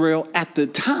Israel at the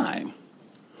time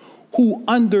who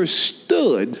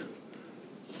understood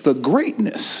the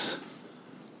greatness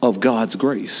of God's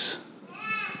grace.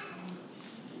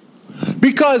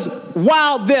 Because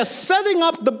while they're setting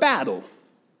up the battle,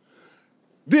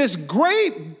 this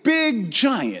great big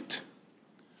giant,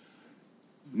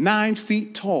 9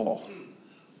 feet tall,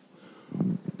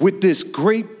 with this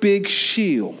great big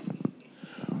shield,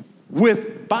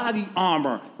 with body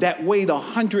armor that weighed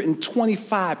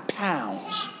 125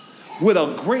 pounds, with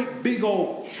a great big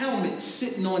old helmet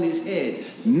sitting on his head,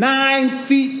 9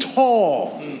 feet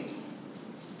tall,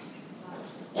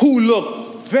 who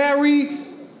looked very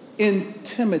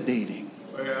intimidating.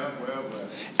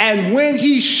 And when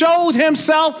he showed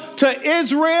himself to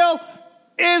Israel,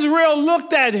 Israel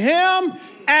looked at him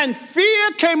and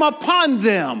fear came upon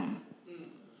them.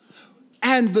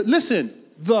 And listen,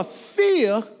 the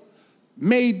fear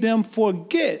made them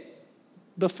forget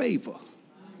the favor.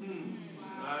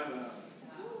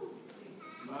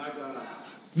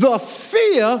 The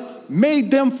fear made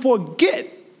them forget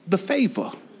the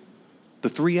favor. The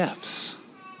 3 F's.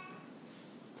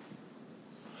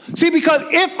 See, because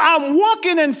if I'm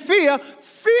walking in fear,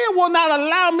 fear will not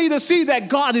allow me to see that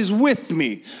God is with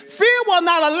me. Fear will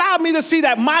not allow me to see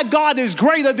that my God is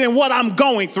greater than what I'm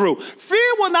going through.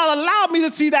 Fear will not allow me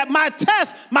to see that my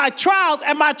tests, my trials,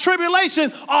 and my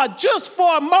tribulation are just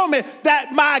for a moment,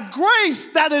 that my grace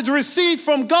that is received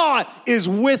from God is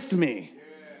with me.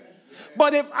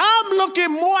 But if I'm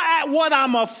looking more at what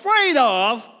I'm afraid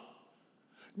of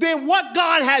than what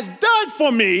God has done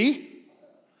for me,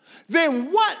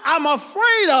 then what I'm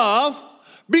afraid of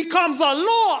becomes a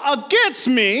law against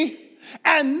me,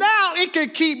 and now it can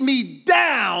keep me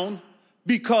down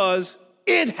because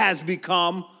it has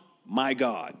become my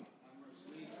God.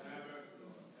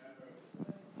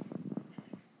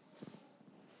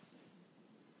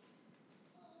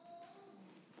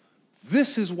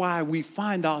 This is why we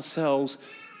find ourselves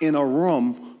in a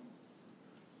room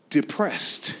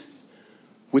depressed,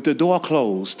 with the door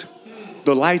closed,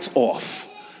 the lights off,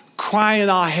 crying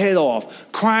our head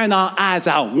off, crying our eyes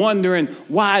out, wondering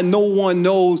why no one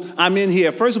knows I'm in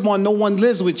here. First of all, no one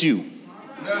lives with you.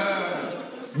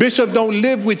 Bishop don't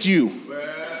live with you.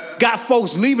 Got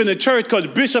folks leaving the church because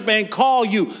Bishop ain't called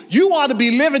you. You ought to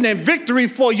be living in victory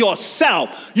for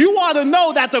yourself. You ought to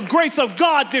know that the grace of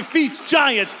God defeats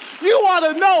giants. You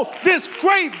ought to know this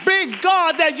great big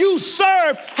God that you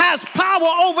serve has power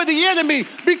over the enemy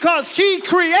because he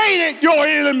created your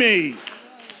enemy.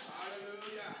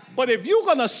 But if you're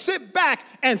going to sit back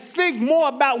and think more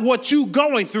about what you're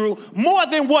going through, more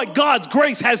than what God's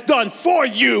grace has done for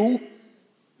you,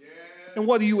 then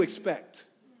what do you expect?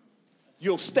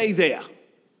 You'll stay there,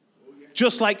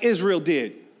 just like Israel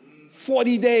did.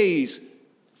 40 days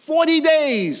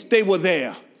they were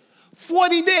there.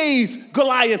 40 days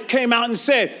Goliath came out and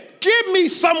said, give me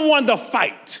someone to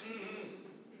fight.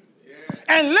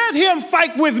 And let him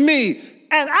fight with me,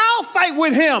 and I'll fight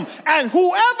with him. And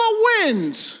whoever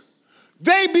wins,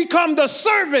 they become the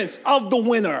servants of the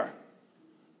winner.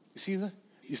 You see that?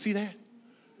 You see that?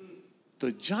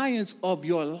 The giants of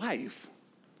your life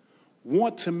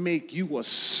want to make you a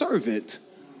servant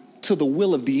to the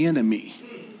will of the enemy.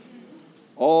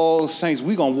 Oh, saints,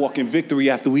 we're going to walk in victory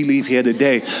after we leave here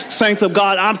today. Saints of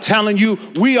God, I'm telling you,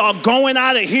 we are going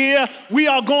out of here. We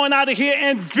are going out of here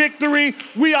in victory.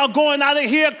 We are going out of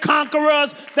here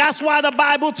conquerors. That's why the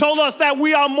Bible told us that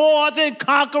we are more than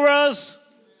conquerors.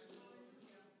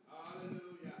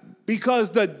 Because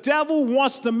the devil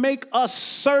wants to make us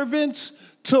servants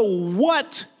to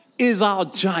what is our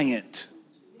giant.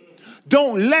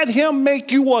 Don't let him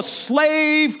make you a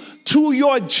slave to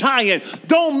your giant.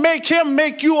 Don't make him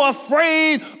make you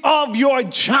afraid of your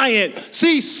giant.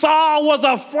 See, Saul was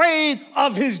afraid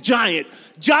of his giant.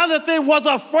 Jonathan was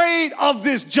afraid of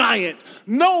this giant.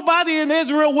 Nobody in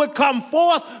Israel would come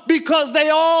forth because they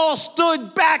all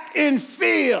stood back in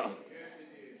fear.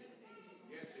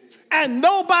 And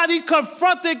nobody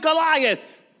confronted Goliath.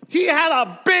 He had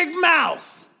a big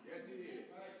mouth.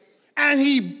 And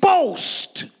he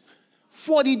boasted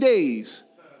 40 days.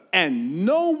 And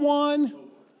no one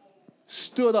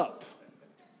stood up.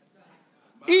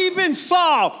 Even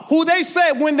Saul, who they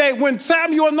said when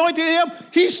Samuel anointed him,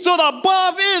 he stood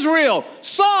above Israel.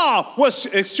 Saul was,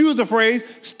 excuse the phrase,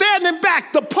 standing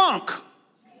back, the punk.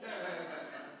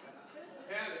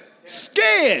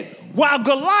 Scared, while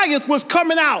Goliath was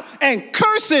coming out and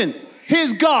cursing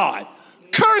his God,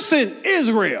 cursing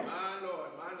Israel.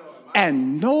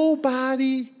 And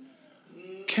nobody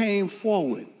came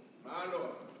forward.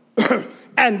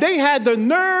 And they had the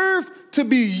nerve to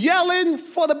be yelling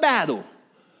for the battle.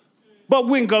 But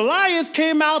when Goliath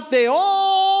came out, they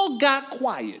all got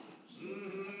quiet.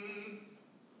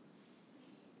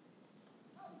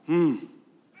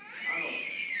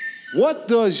 What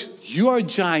does your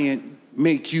giant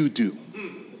make you do?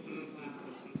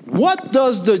 What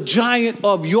does the giant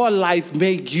of your life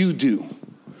make you do?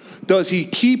 Does he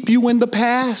keep you in the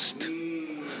past?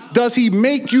 Does he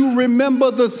make you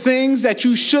remember the things that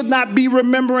you should not be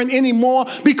remembering anymore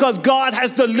because God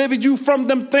has delivered you from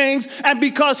them things, and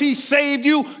because he saved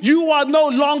you, you are no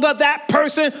longer that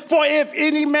person? For if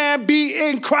any man be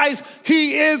in Christ,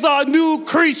 he is a new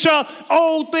creature.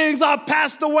 Old things are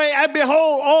passed away, and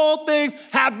behold, all things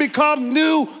have become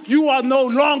new. You are no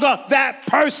longer that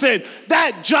person.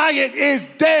 That giant is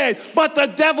dead, but the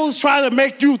devil's trying to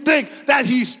make you think that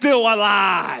he's still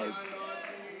alive.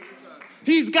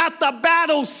 He's got the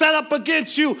battle set up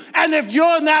against you, and if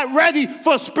you're not ready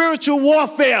for spiritual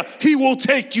warfare, he will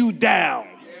take you down.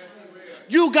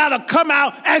 You got to come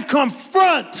out and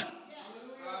confront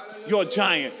your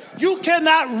giant. You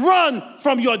cannot run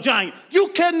from your giant. You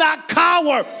cannot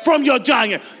cower from your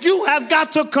giant. You have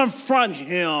got to confront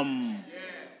him,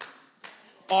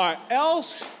 or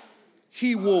else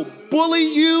he will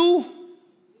bully you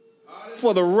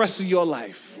for the rest of your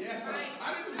life.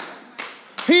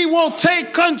 He will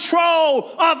take control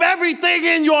of everything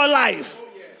in your life.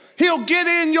 He'll get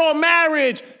in your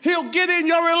marriage. He'll get in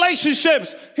your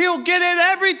relationships. He'll get in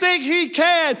everything he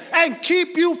can and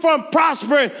keep you from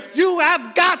prospering. You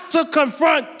have got to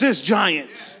confront this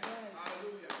giant.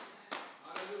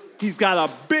 He's got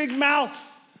a big mouth.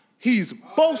 He's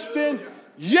boasting.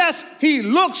 Yes, he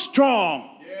looks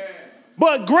strong.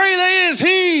 But greater is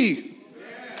he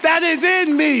that is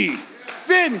in me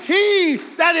than he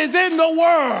that is in the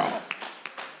world.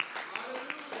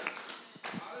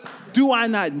 Do I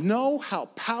not know how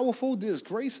powerful this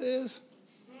grace is?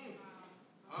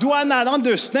 Do I not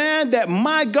understand that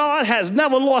my God has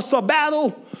never lost a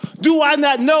battle? Do I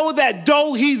not know that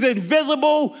though he's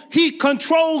invisible, he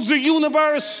controls the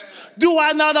universe? Do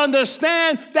I not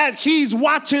understand that he's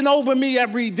watching over me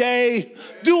every day?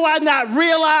 Do I not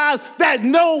realize that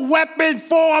no weapon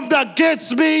formed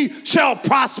against me shall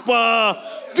prosper?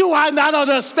 Do I not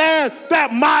understand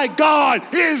that my God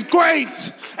is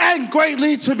great and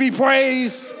greatly to be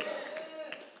praised?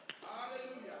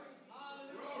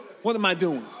 What am I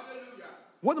doing?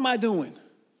 What am I doing?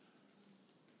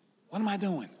 What am I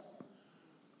doing?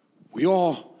 We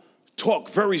all talk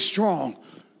very strong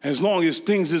as long as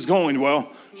things is going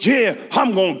well. Yeah,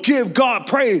 I'm going to give God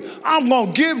praise. I'm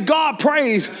going to give God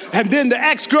praise. And then the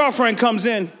ex-girlfriend comes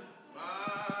in.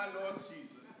 My Lord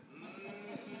Jesus.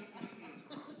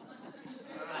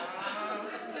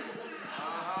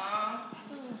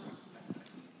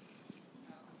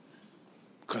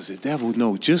 Because the devil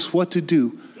knows just what to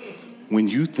do when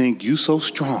you think you so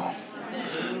strong.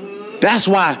 That's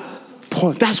why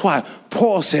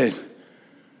Paul said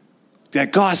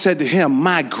that God said to him,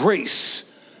 my grace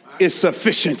is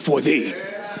sufficient for thee,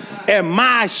 and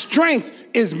my strength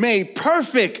is made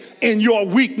perfect in your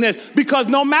weakness. Because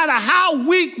no matter how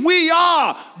weak we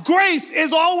are, grace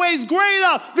is always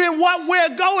greater than what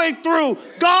we're going through.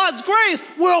 God's grace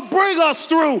will bring us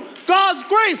through. God's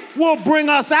grace will bring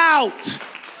us out.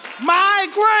 My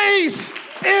grace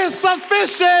is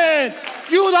sufficient.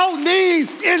 You don't need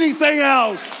anything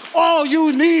else. All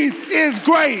you need is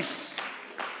grace.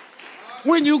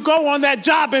 When you go on that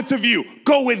job interview,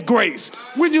 go with grace.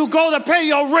 When you go to pay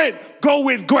your rent, go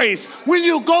with grace. When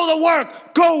you go to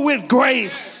work, go with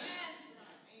grace.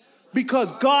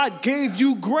 Because God gave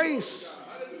you grace.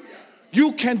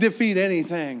 You can defeat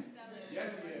anything.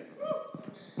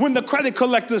 When the credit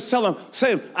collectors tell them,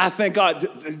 say, I thank God,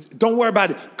 don't worry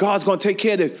about it. God's going to take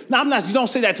care of this. No, I'm not. You don't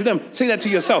say that to them. Say that to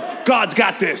yourself. God's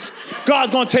got this.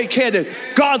 God's going to take care of this.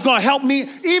 God's going to help me.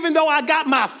 Even though I got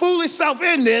my foolish self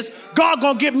in this, God's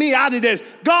going to get me out of this.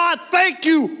 God, thank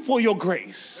you for your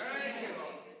grace.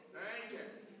 Thank you.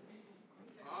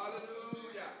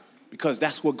 Hallelujah. Because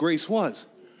that's what grace was.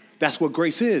 That's what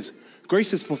grace is.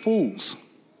 Grace is for fools.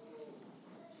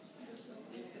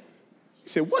 He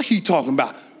said, what he talking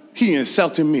about? He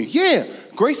insulting me. Yeah,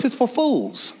 grace is for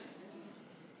fools.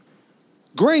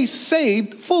 Grace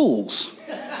saved fools.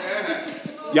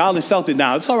 Y'all insulted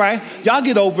now. It's all right. Y'all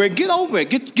get over it. Get over it.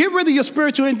 Get rid of your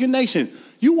spiritual indignation.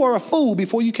 You were a fool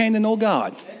before you came to know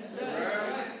God.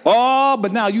 Oh,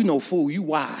 but now you know fool. You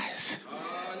wise.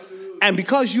 And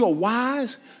because you're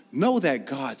wise, know that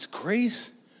God's grace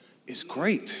is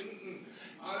great.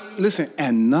 Listen,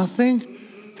 and nothing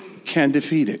can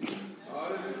defeat it.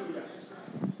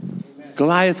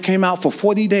 Goliath came out for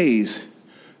 40 days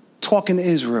talking to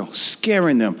Israel,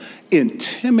 scaring them,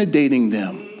 intimidating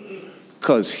them,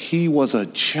 because he was a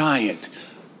giant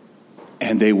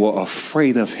and they were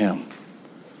afraid of him.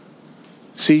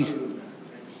 See,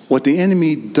 What the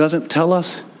enemy doesn't tell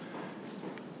us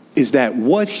is that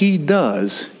what he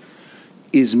does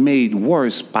is made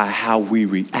worse by how we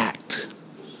react.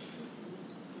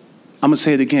 I'm going to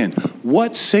say it again.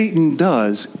 What Satan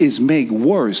does is made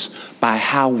worse by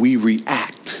how we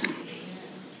react.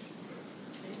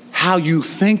 How you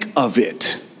think of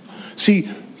it. See,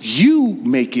 you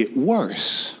make it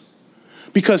worse.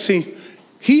 Because, see,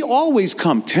 he always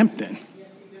come tempting.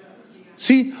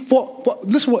 See,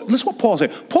 listen what Paul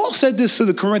said. Paul said this to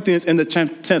the Corinthians in the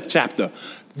 10th chapter.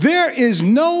 There is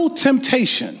no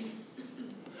temptation,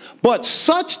 but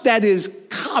such that is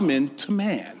common to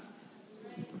man.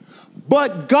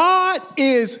 But God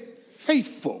is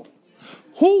faithful,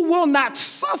 who will not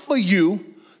suffer you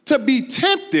to be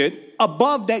tempted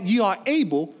above that ye are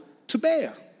able to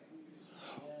bear,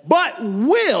 but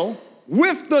will,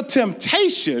 with the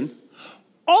temptation,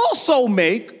 also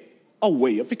make a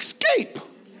way of escape,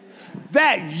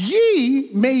 that ye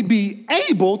may be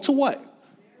able to what?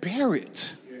 Bear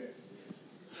it.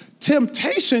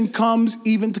 Temptation comes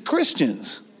even to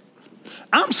Christians.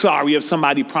 I'm sorry if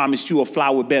somebody promised you a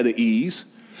flower bed of ease.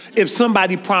 If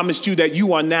somebody promised you that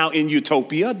you are now in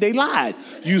utopia, they lied.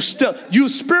 You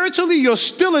spiritually, you're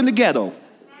still in the ghetto.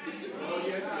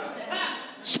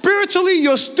 Spiritually,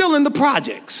 you're still in the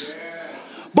projects.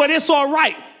 But it's all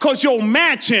right because your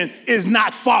mansion is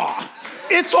not far.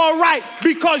 It's all right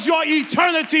because your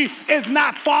eternity is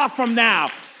not far from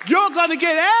now. You're going to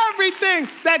get everything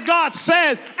that God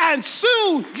says, and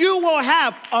soon you will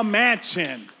have a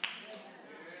mansion.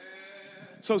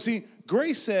 So see,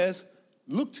 grace says,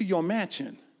 look to your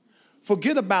mansion.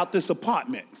 Forget about this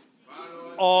apartment.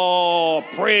 Oh,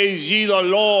 praise ye the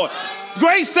Lord.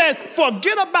 Grace says,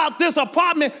 forget about this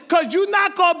apartment because you're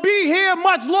not going to be here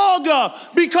much longer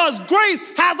because grace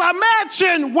has a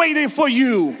mansion waiting for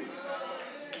you.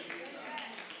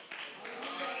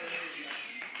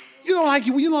 You don't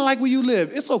like where you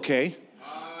live. It's okay.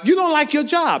 You don't like your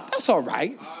job. That's all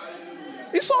right.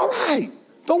 It's all right.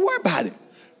 Don't worry about it.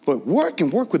 But work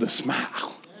with a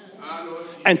smile.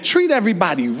 And treat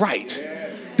everybody right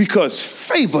because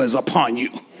favor is upon you.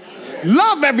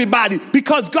 Love everybody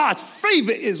because God's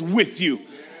favor is with you.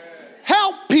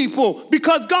 Help people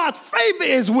because God's favor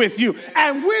is with you.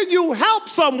 And when you help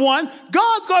someone,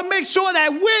 God's going to make sure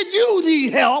that when you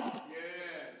need help,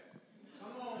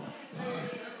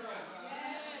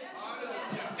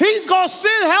 He's going to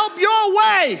send help your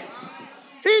way.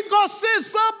 He's going to send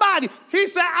somebody. He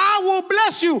said, I will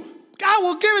bless you. I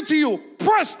will give it to you.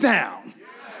 Pressed down,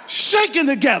 shaken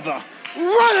together,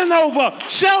 running over,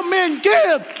 shall men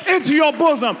give into your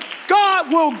bosom.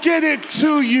 God will get it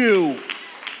to you.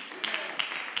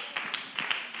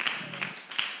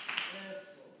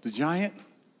 The giant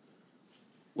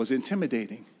was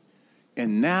intimidating,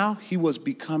 and now he was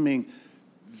becoming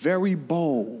very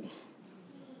bold.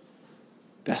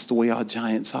 That's the way our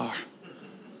giants are.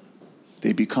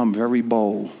 They become very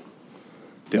bold.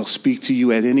 They'll speak to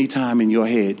you at any time in your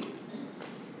head,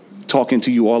 talking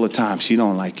to you all the time. She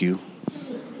don't like you.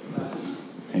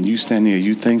 And you stand there,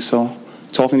 you think so?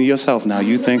 Talking to yourself now,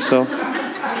 you think so?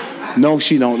 No,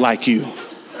 she don't like you.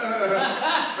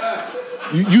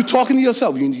 You talking to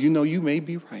yourself, you know you may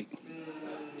be right.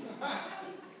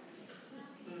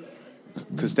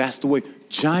 Because that's the way.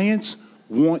 Giants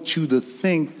want you to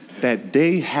think that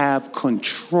they have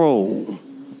control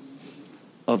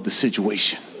of the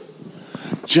situation.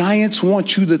 Giants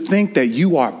want you to think that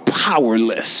you are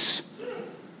powerless.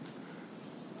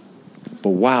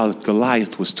 But while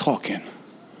Goliath was talking,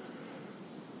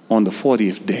 on the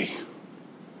 40th day,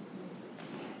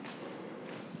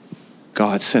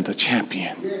 God sent a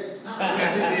champion.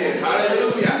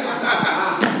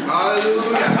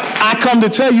 I come to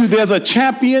tell you there's a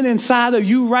champion inside of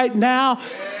you right now.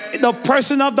 The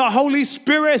person of the Holy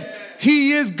Spirit,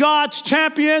 he is God's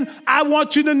champion. I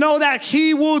want you to know that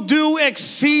he will do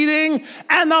exceeding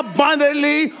and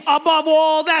abundantly above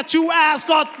all that you ask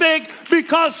or think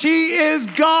because he is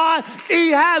God. He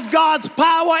has God's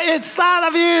power inside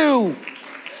of you.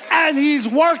 And he's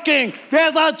working.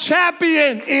 There's a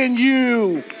champion in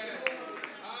you.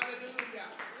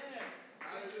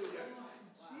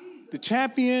 The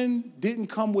champion didn't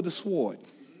come with a sword.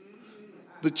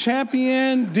 The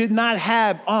champion did not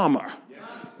have armor.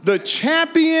 The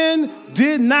champion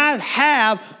did not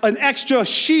have an extra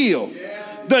shield.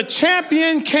 The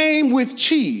champion came with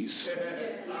cheese.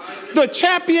 The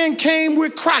champion came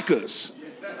with crackers.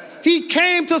 He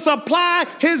came to supply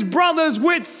his brothers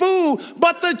with food,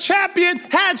 but the champion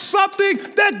had something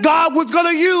that God was going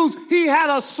to use. He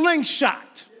had a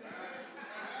slingshot.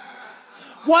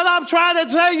 What I'm trying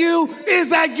to tell you is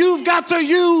that you've got to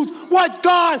use what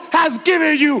God has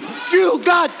given you. You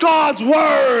got God's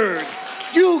word.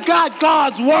 You got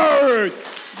God's word.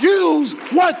 Use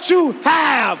what you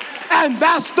have, and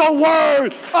that's the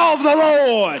word of the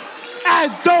Lord.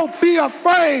 And don't be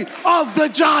afraid of the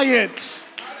giants,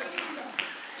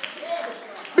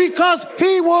 because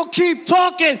he will keep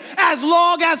talking as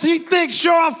long as he thinks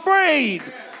you're afraid.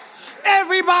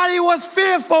 Everybody was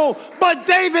fearful, but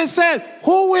David said,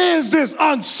 who is this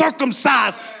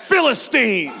uncircumcised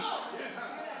Philistine?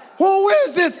 Who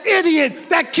is this idiot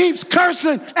that keeps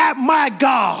cursing at my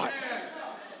God?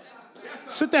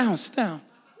 Sit down, sit down.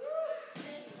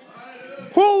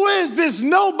 Who is this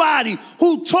nobody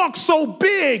who talks so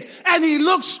big and he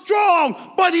looks strong,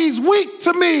 but he's weak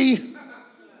to me?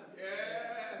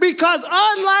 Because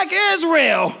unlike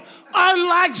Israel,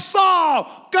 unlike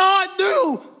Saul,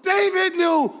 David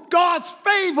knew God's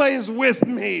favor is with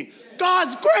me.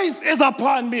 God's grace is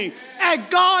upon me. And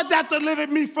God that delivered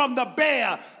me from the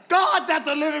bear, God that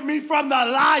delivered me from the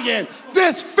lion,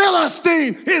 this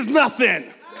Philistine is nothing.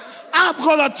 I'm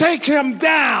going to take him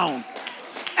down.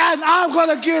 And I'm going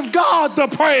to give God the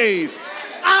praise.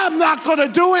 I'm not going to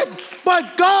do it,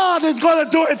 but God is going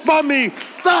to do it for me.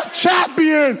 The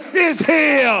champion is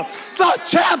here. The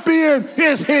champion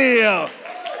is here.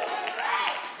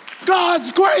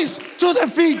 God's grace to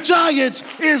defeat giants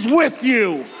is with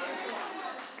you.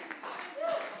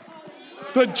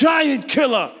 The giant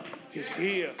killer is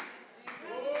here.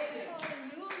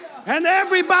 And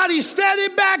everybody's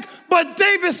standing back, but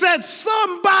David said,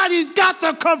 somebody's got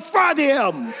to confront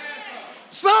him.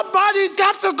 Somebody's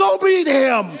got to go meet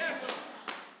him.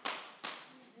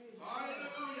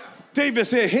 David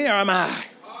said, here am I.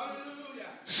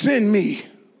 Send me.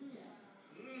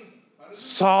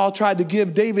 Saul tried to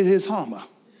give David his armor.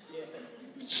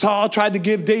 Saul tried to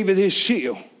give David his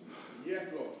shield.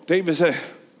 David said,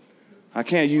 I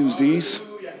can't use these.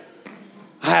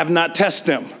 I have not tested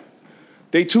them.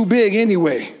 They too big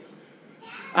anyway.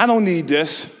 I don't need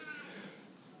this.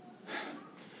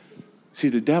 See,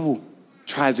 the devil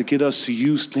tries to get us to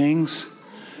use things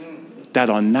that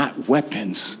are not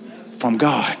weapons from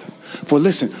God. For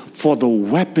listen, for the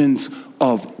weapons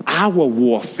of our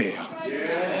warfare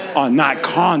are not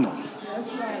carnal.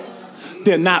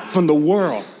 They're not from the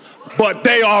world, but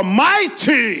they are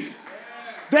mighty.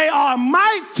 They are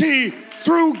mighty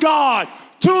through God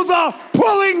to the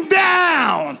pulling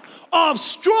down of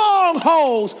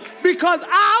strongholds, because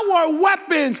our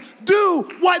weapons do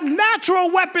what natural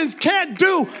weapons can't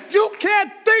do. You can't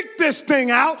think this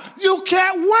thing out. You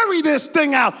can't worry this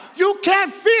thing out. You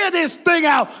can't fear this thing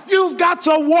out. You've got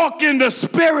to walk in the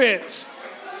Spirit.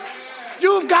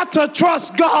 You've got to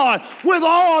trust God with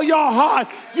all your heart.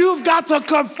 You've got to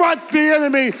confront the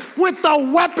enemy with the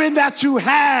weapon that you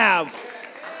have.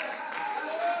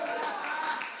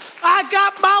 I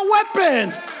got my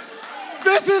weapon.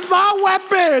 This is my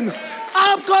weapon.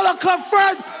 I'm going to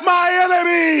confront my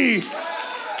enemy.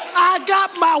 I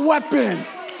got my weapon.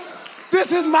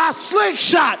 This is my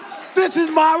slingshot. This is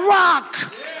my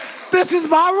rock. This is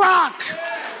my rock.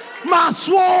 My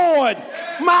sword.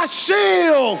 My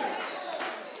shield.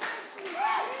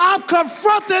 I'm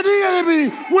confronting the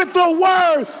enemy with the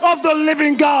word of the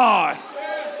living God.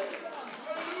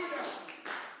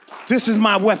 This is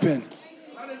my weapon.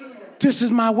 This is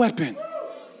my weapon.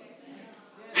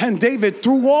 And David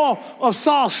threw all of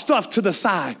Saul's stuff to the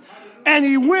side. And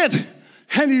he went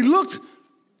and he looked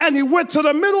and he went to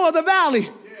the middle of the valley.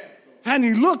 And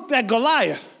he looked at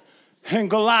Goliath. And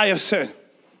Goliath said,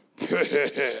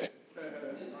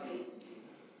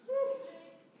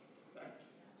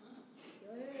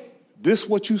 this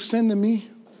what you sending me?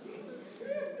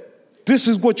 This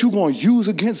is what you going to use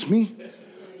against me?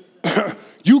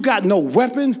 You got no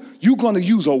weapon. You're going to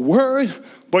use a word,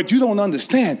 but you don't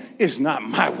understand. It's not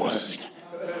my word.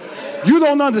 You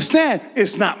don't understand.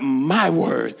 It's not my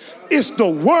word. It's the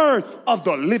word of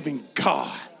the living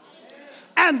God.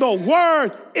 And the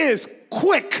word is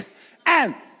quick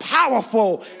and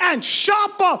powerful and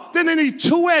sharper than any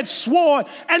two-edged sword.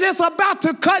 And it's about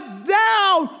to cut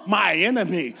down my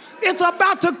enemy. It's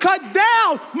about to cut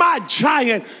down my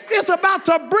giant. It's about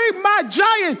to bring my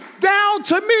giant down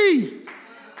to me.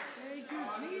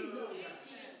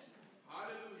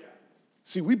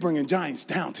 See, we bringing giants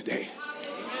down today.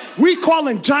 We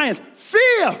calling giants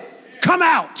fear, come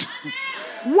out.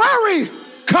 Worry,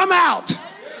 come out.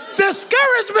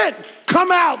 Discouragement,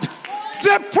 come out.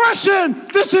 Depression,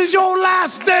 this is your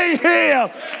last day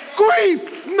here.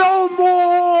 Grief, no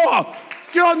more.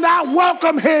 You're not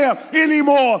welcome here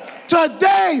anymore.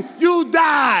 Today, you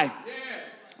die.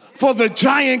 for the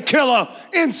giant killer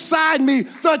inside me.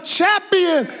 The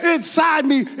champion inside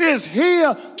me is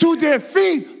here to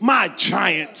defeat my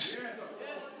giant.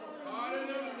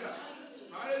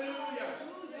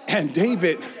 And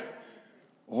David,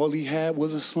 all he had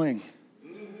was a sling.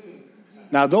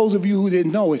 Now, those of you who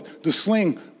didn't know it, the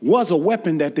sling was a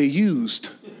weapon that they used.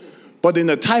 But in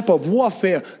the type of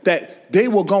warfare that they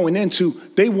were going into,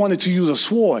 they wanted to use a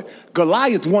sword.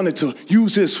 Goliath wanted to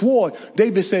use his sword.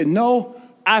 David said, no,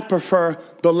 I prefer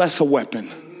the lesser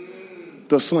weapon,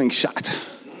 the slingshot.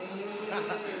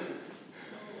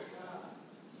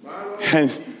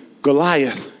 And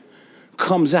Goliath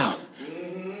comes out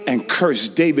and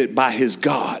cursed David by his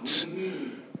gods.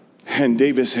 And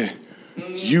David said,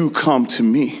 you come to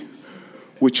me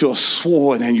with your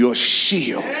sword and your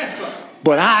shield,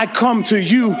 but I come to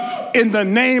you in the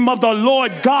name of the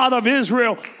Lord God of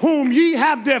Israel, whom ye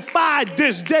have defied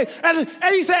this day. And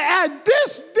he said, and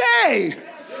this day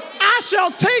I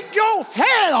shall take your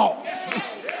head off.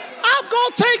 I'm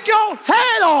going to take your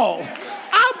head off.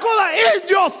 I'm going to end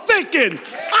your thinking.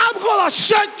 I'm going to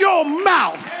shut your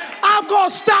mouth. I'm going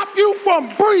to stop you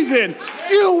from breathing.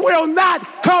 You will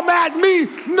not come at me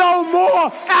no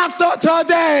more after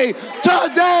today.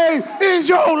 Today is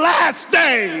your last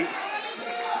day.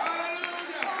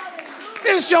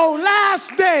 It's your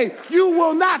last day. You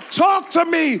will not talk to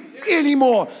me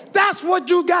anymore. That's what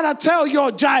you got to tell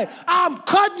your giant. I'm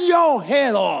cutting your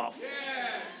head off.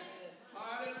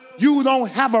 You don't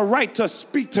have a right to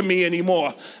speak to me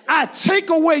anymore. I take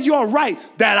away your right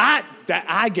that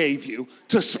I gave you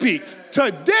to speak.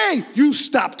 Today, you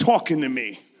stop talking to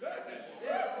me.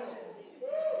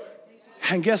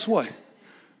 And guess what?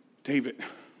 David,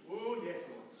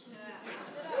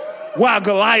 while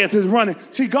Goliath is running,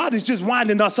 see, God is just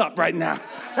winding us up right now.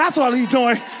 That's all he's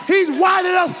doing. He's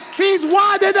winding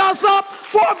us up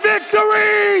for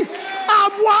victory.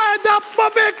 I'm winding up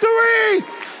for victory.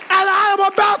 And I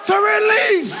am about to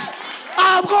release.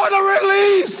 I'm going to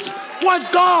release what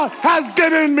God has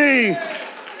given me.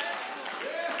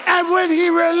 And when he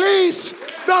released,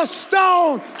 the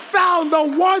stone found the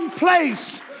one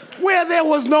place where there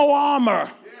was no armor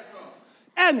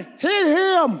and hit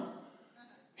him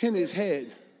in his head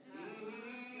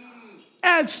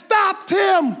and stopped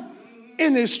him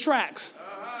in his tracks.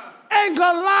 And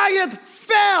Goliath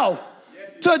fell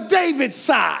to David's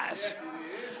size.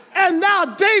 And now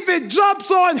David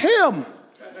jumps on him,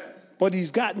 but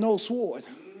he's got no sword.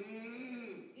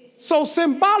 So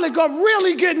symbolic of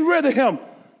really getting rid of him,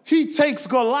 he takes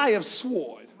Goliath's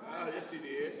sword. Yes, he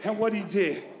did. And what he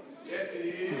did? Yes,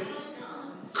 he did.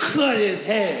 Cut his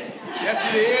head.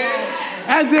 Yes, he did.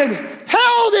 And then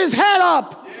held his head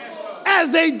up as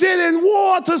they did in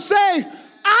war to say,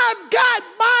 I've got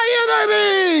my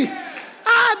enemy.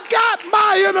 I've got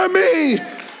my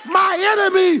enemy. My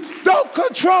enemy don't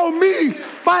control me,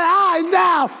 but I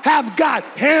now have got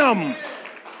him.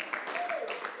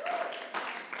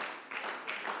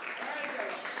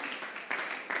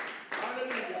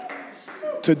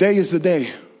 Today is the day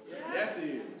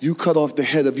you cut off the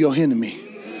head of your enemy.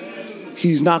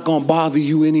 He's not going to bother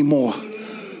you anymore.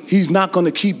 He's not going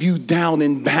to keep you down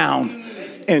and bound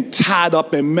and tied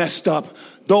up and messed up.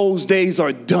 Those days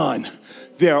are done.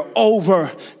 They're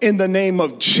over in the name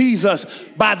of Jesus.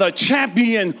 By the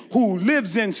champion who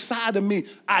lives inside of me,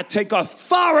 I take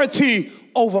authority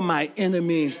over my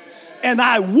enemy. And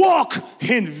I walk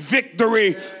in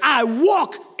victory. I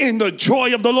walk in the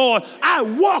joy of the Lord. I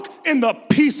walk in the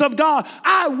peace of God.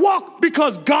 I walk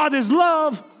because God is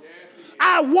love.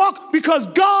 I walk because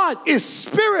God is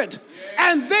spirit.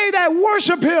 And they that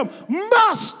worship him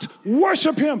must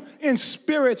worship him in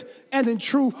spirit and in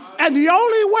truth. And the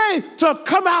only way to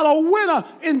come out a winner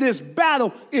in this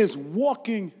battle is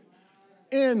walking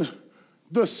in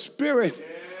the spirit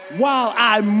while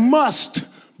I must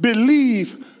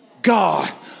believe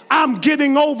God. I'm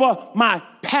getting over my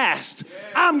past.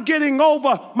 I'm getting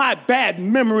over my bad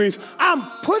memories. I'm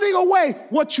putting away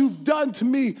what you've done to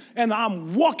me, and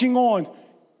I'm walking on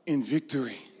in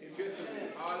victory.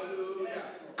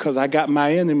 Because I got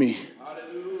my enemy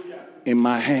in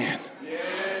my hand.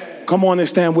 Come on and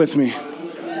stand with me.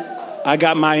 I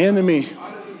got my enemy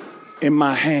in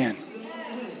my hand.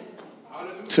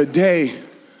 Today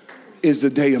is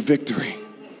the day of victory.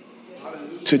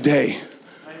 Today.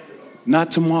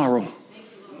 Not tomorrow.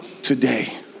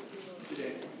 Today.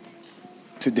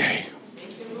 Today.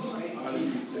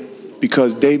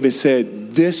 Because David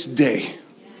said, this day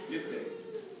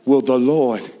will the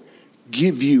Lord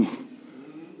give you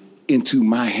into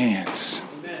my hands.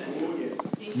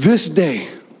 This day,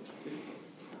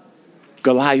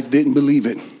 Goliath didn't believe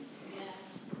it,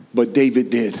 but David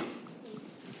did.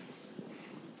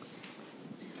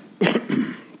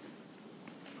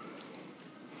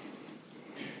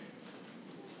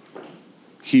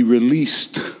 He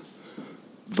released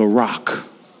the rock.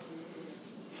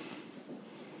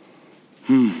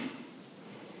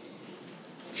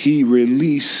 He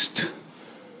released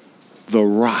the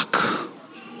rock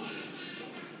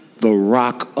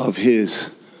of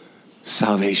his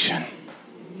salvation.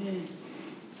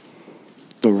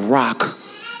 The rock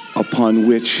upon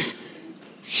which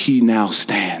he now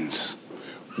stands.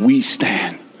 We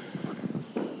stand.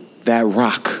 That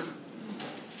rock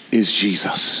is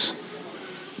Jesus.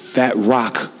 That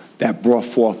rock that brought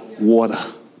forth water.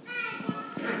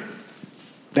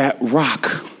 That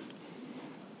rock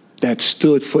that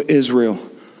stood for Israel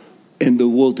in the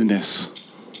wilderness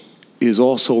is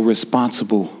also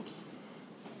responsible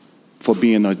for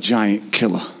being a giant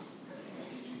killer.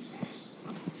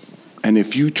 And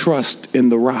if you trust in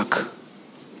the rock,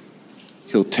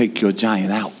 he'll take your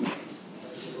giant out.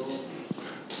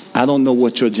 I don't know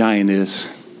what your giant is,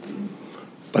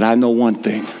 but I know one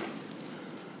thing.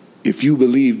 If you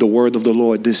believe the word of the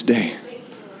Lord this day,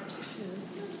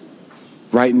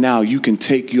 right now you can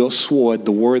take your sword,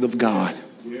 the word of God,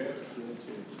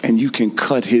 and you can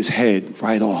cut his head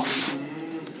right off.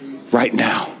 Right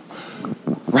now.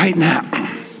 Right now.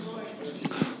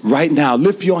 Right now.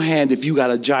 Lift your hand if you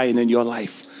got a giant in your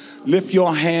life. Lift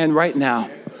your hand right now.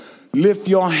 Lift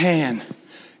your hand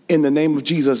in the name of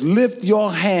Jesus. Lift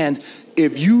your hand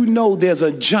if you know there's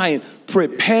a giant.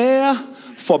 Prepare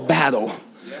for battle.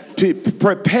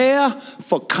 Prepare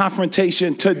for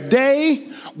confrontation. Today,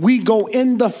 we go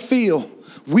in the field.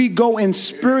 We go in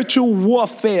spiritual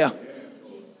warfare.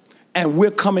 And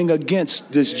we're coming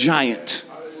against this giant.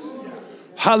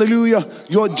 Hallelujah.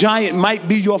 Your giant might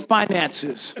be your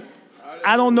finances.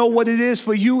 I don't know what it is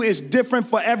for you. It's different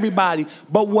for everybody.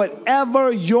 But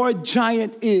whatever your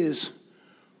giant is,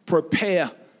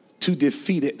 prepare to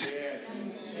defeat it.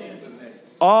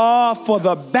 For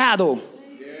the battle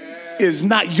is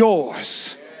not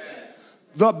yours.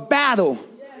 The battle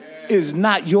is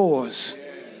not yours.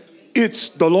 It's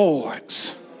the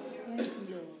Lord's.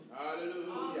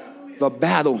 The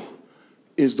battle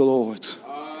is the Lord's.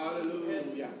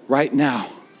 Right now,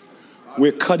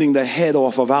 we're cutting the head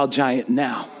off of our giant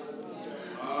now.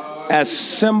 As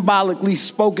symbolically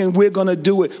spoken, we're going to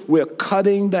do it. We're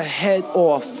cutting the head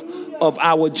off of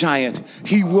our giant.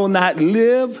 He will not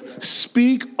live,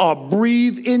 speak, or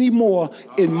breathe anymore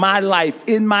in my life,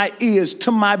 in my ears,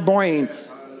 to my brain.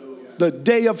 The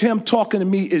day of him talking to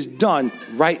me is done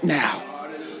right now.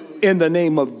 In the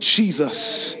name of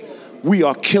Jesus, we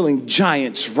are killing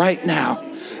giants right now.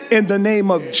 In the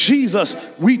name of Jesus,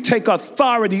 we take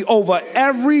authority over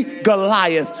every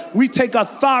Goliath. We take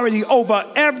authority over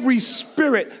every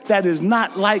spirit that is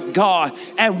not like God.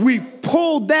 And we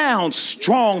pull down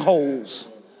strongholds.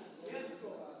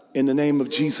 In the name of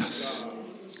Jesus.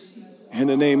 In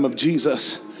the name of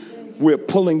Jesus, we're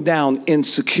pulling down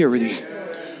insecurity.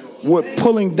 We're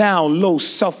pulling down low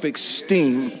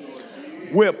self-esteem.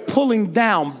 We're pulling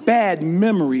down bad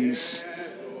memories.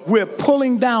 We're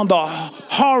pulling down the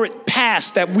horrid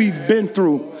past that we've been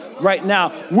through right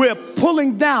now. We're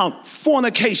pulling down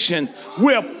fornication.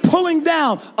 We're pulling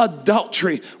down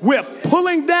adultery. We're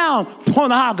pulling down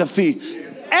pornography.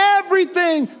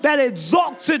 Everything that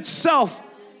exalts itself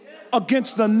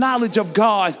against the knowledge of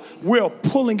God, we're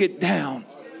pulling it down.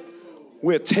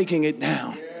 We're taking it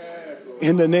down.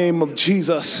 In the name of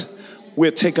Jesus,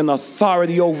 we're taking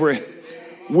authority over it.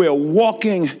 We're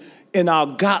walking in our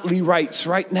godly rights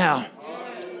right now.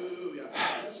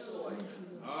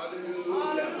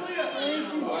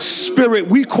 Spirit,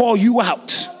 we call you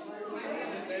out.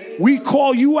 We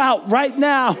call you out right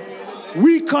now.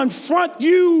 We confront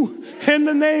you in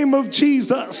the name of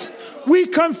Jesus. We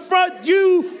confront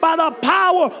you by the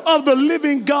power of the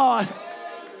living God.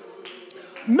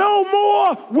 No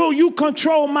more will you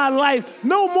control my life.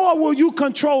 No more will you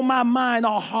control my mind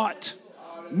or heart.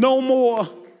 No more.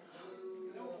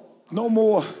 No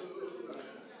more.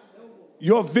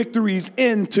 Your victories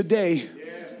end today.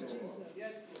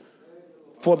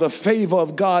 For the favor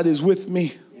of God is with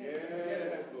me.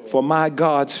 For my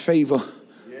God's favor,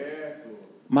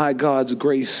 my God's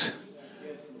grace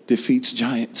defeats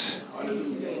giants.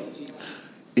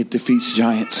 It defeats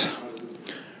giants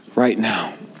right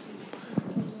now.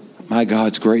 My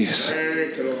God's grace,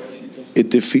 it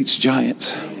defeats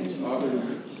giants.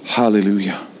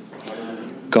 Hallelujah.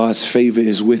 God's favor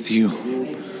is with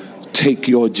you. Take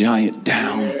your giant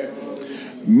down.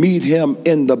 Meet him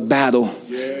in the battle,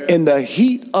 in the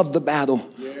heat of the battle.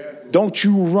 Don't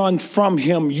you run from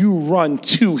him, you run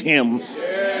to him.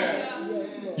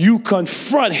 You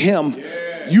confront him.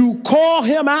 You call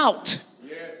him out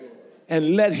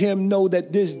and let him know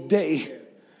that this day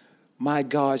my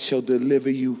God shall deliver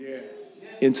you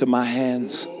into my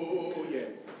hands,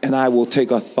 and I will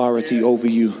take authority over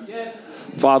you.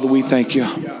 Father, we thank you.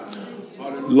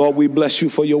 Lord, we bless you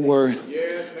for your word.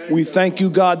 We thank you,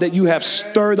 God, that you have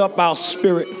stirred up our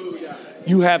spirit.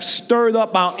 You have stirred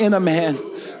up our inner man.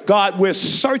 God, we're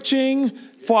searching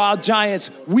for our giants.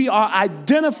 We are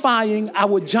identifying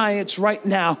our giants right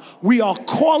now. We are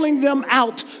calling them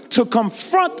out to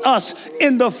confront us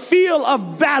in the field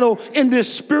of battle in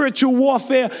this spiritual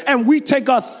warfare. And we take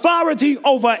authority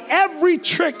over every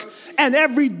trick and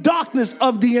every darkness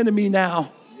of the enemy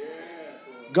now.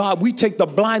 God, we take the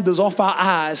blinders off our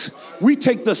eyes. We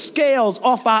take the scales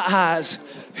off our eyes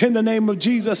in the name of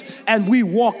Jesus. And we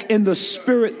walk in the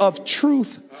spirit of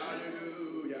truth,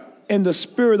 in the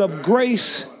spirit of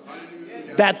grace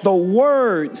that the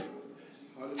word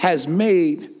has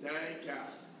made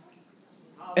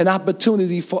an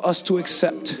opportunity for us to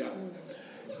accept.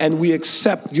 And we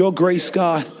accept your grace,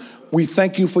 God. We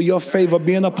thank you for your favor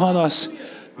being upon us.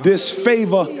 This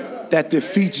favor that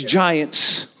defeats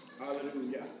giants.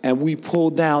 And we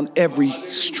pull down every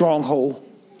stronghold.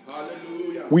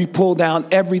 We pull down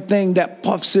everything that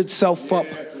puffs itself up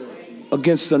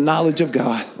against the knowledge of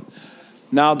God.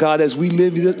 Now, God, as we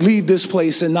leave this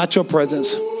place and not your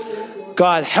presence,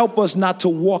 God, help us not to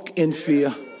walk in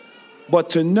fear,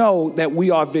 but to know that we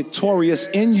are victorious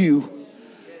in you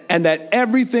and that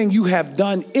everything you have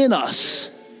done in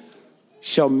us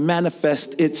shall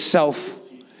manifest itself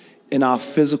in our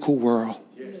physical world.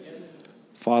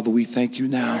 Father, we thank you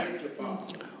now.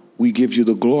 We give you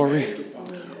the glory.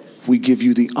 We give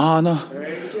you the honor.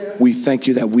 We thank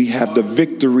you that we have the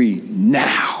victory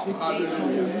now.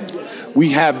 We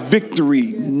have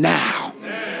victory now.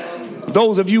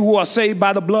 Those of you who are saved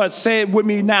by the blood, say it with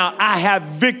me now. I have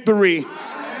victory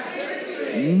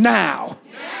now.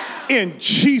 In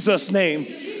Jesus' name.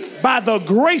 By the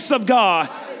grace of God,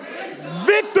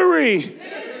 victory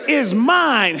is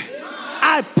mine.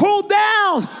 I pull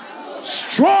down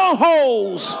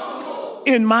strongholds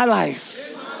in my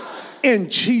life. In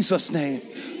Jesus' name.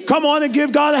 Come on and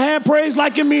give God a hand praise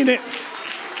like you mean it.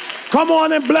 Come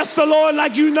on and bless the Lord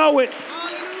like you know it.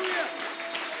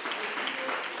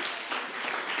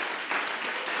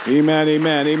 Amen,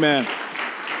 amen, amen.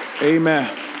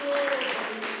 Amen.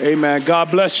 Amen.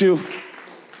 God bless you.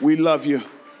 We love you.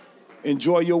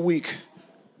 Enjoy your week.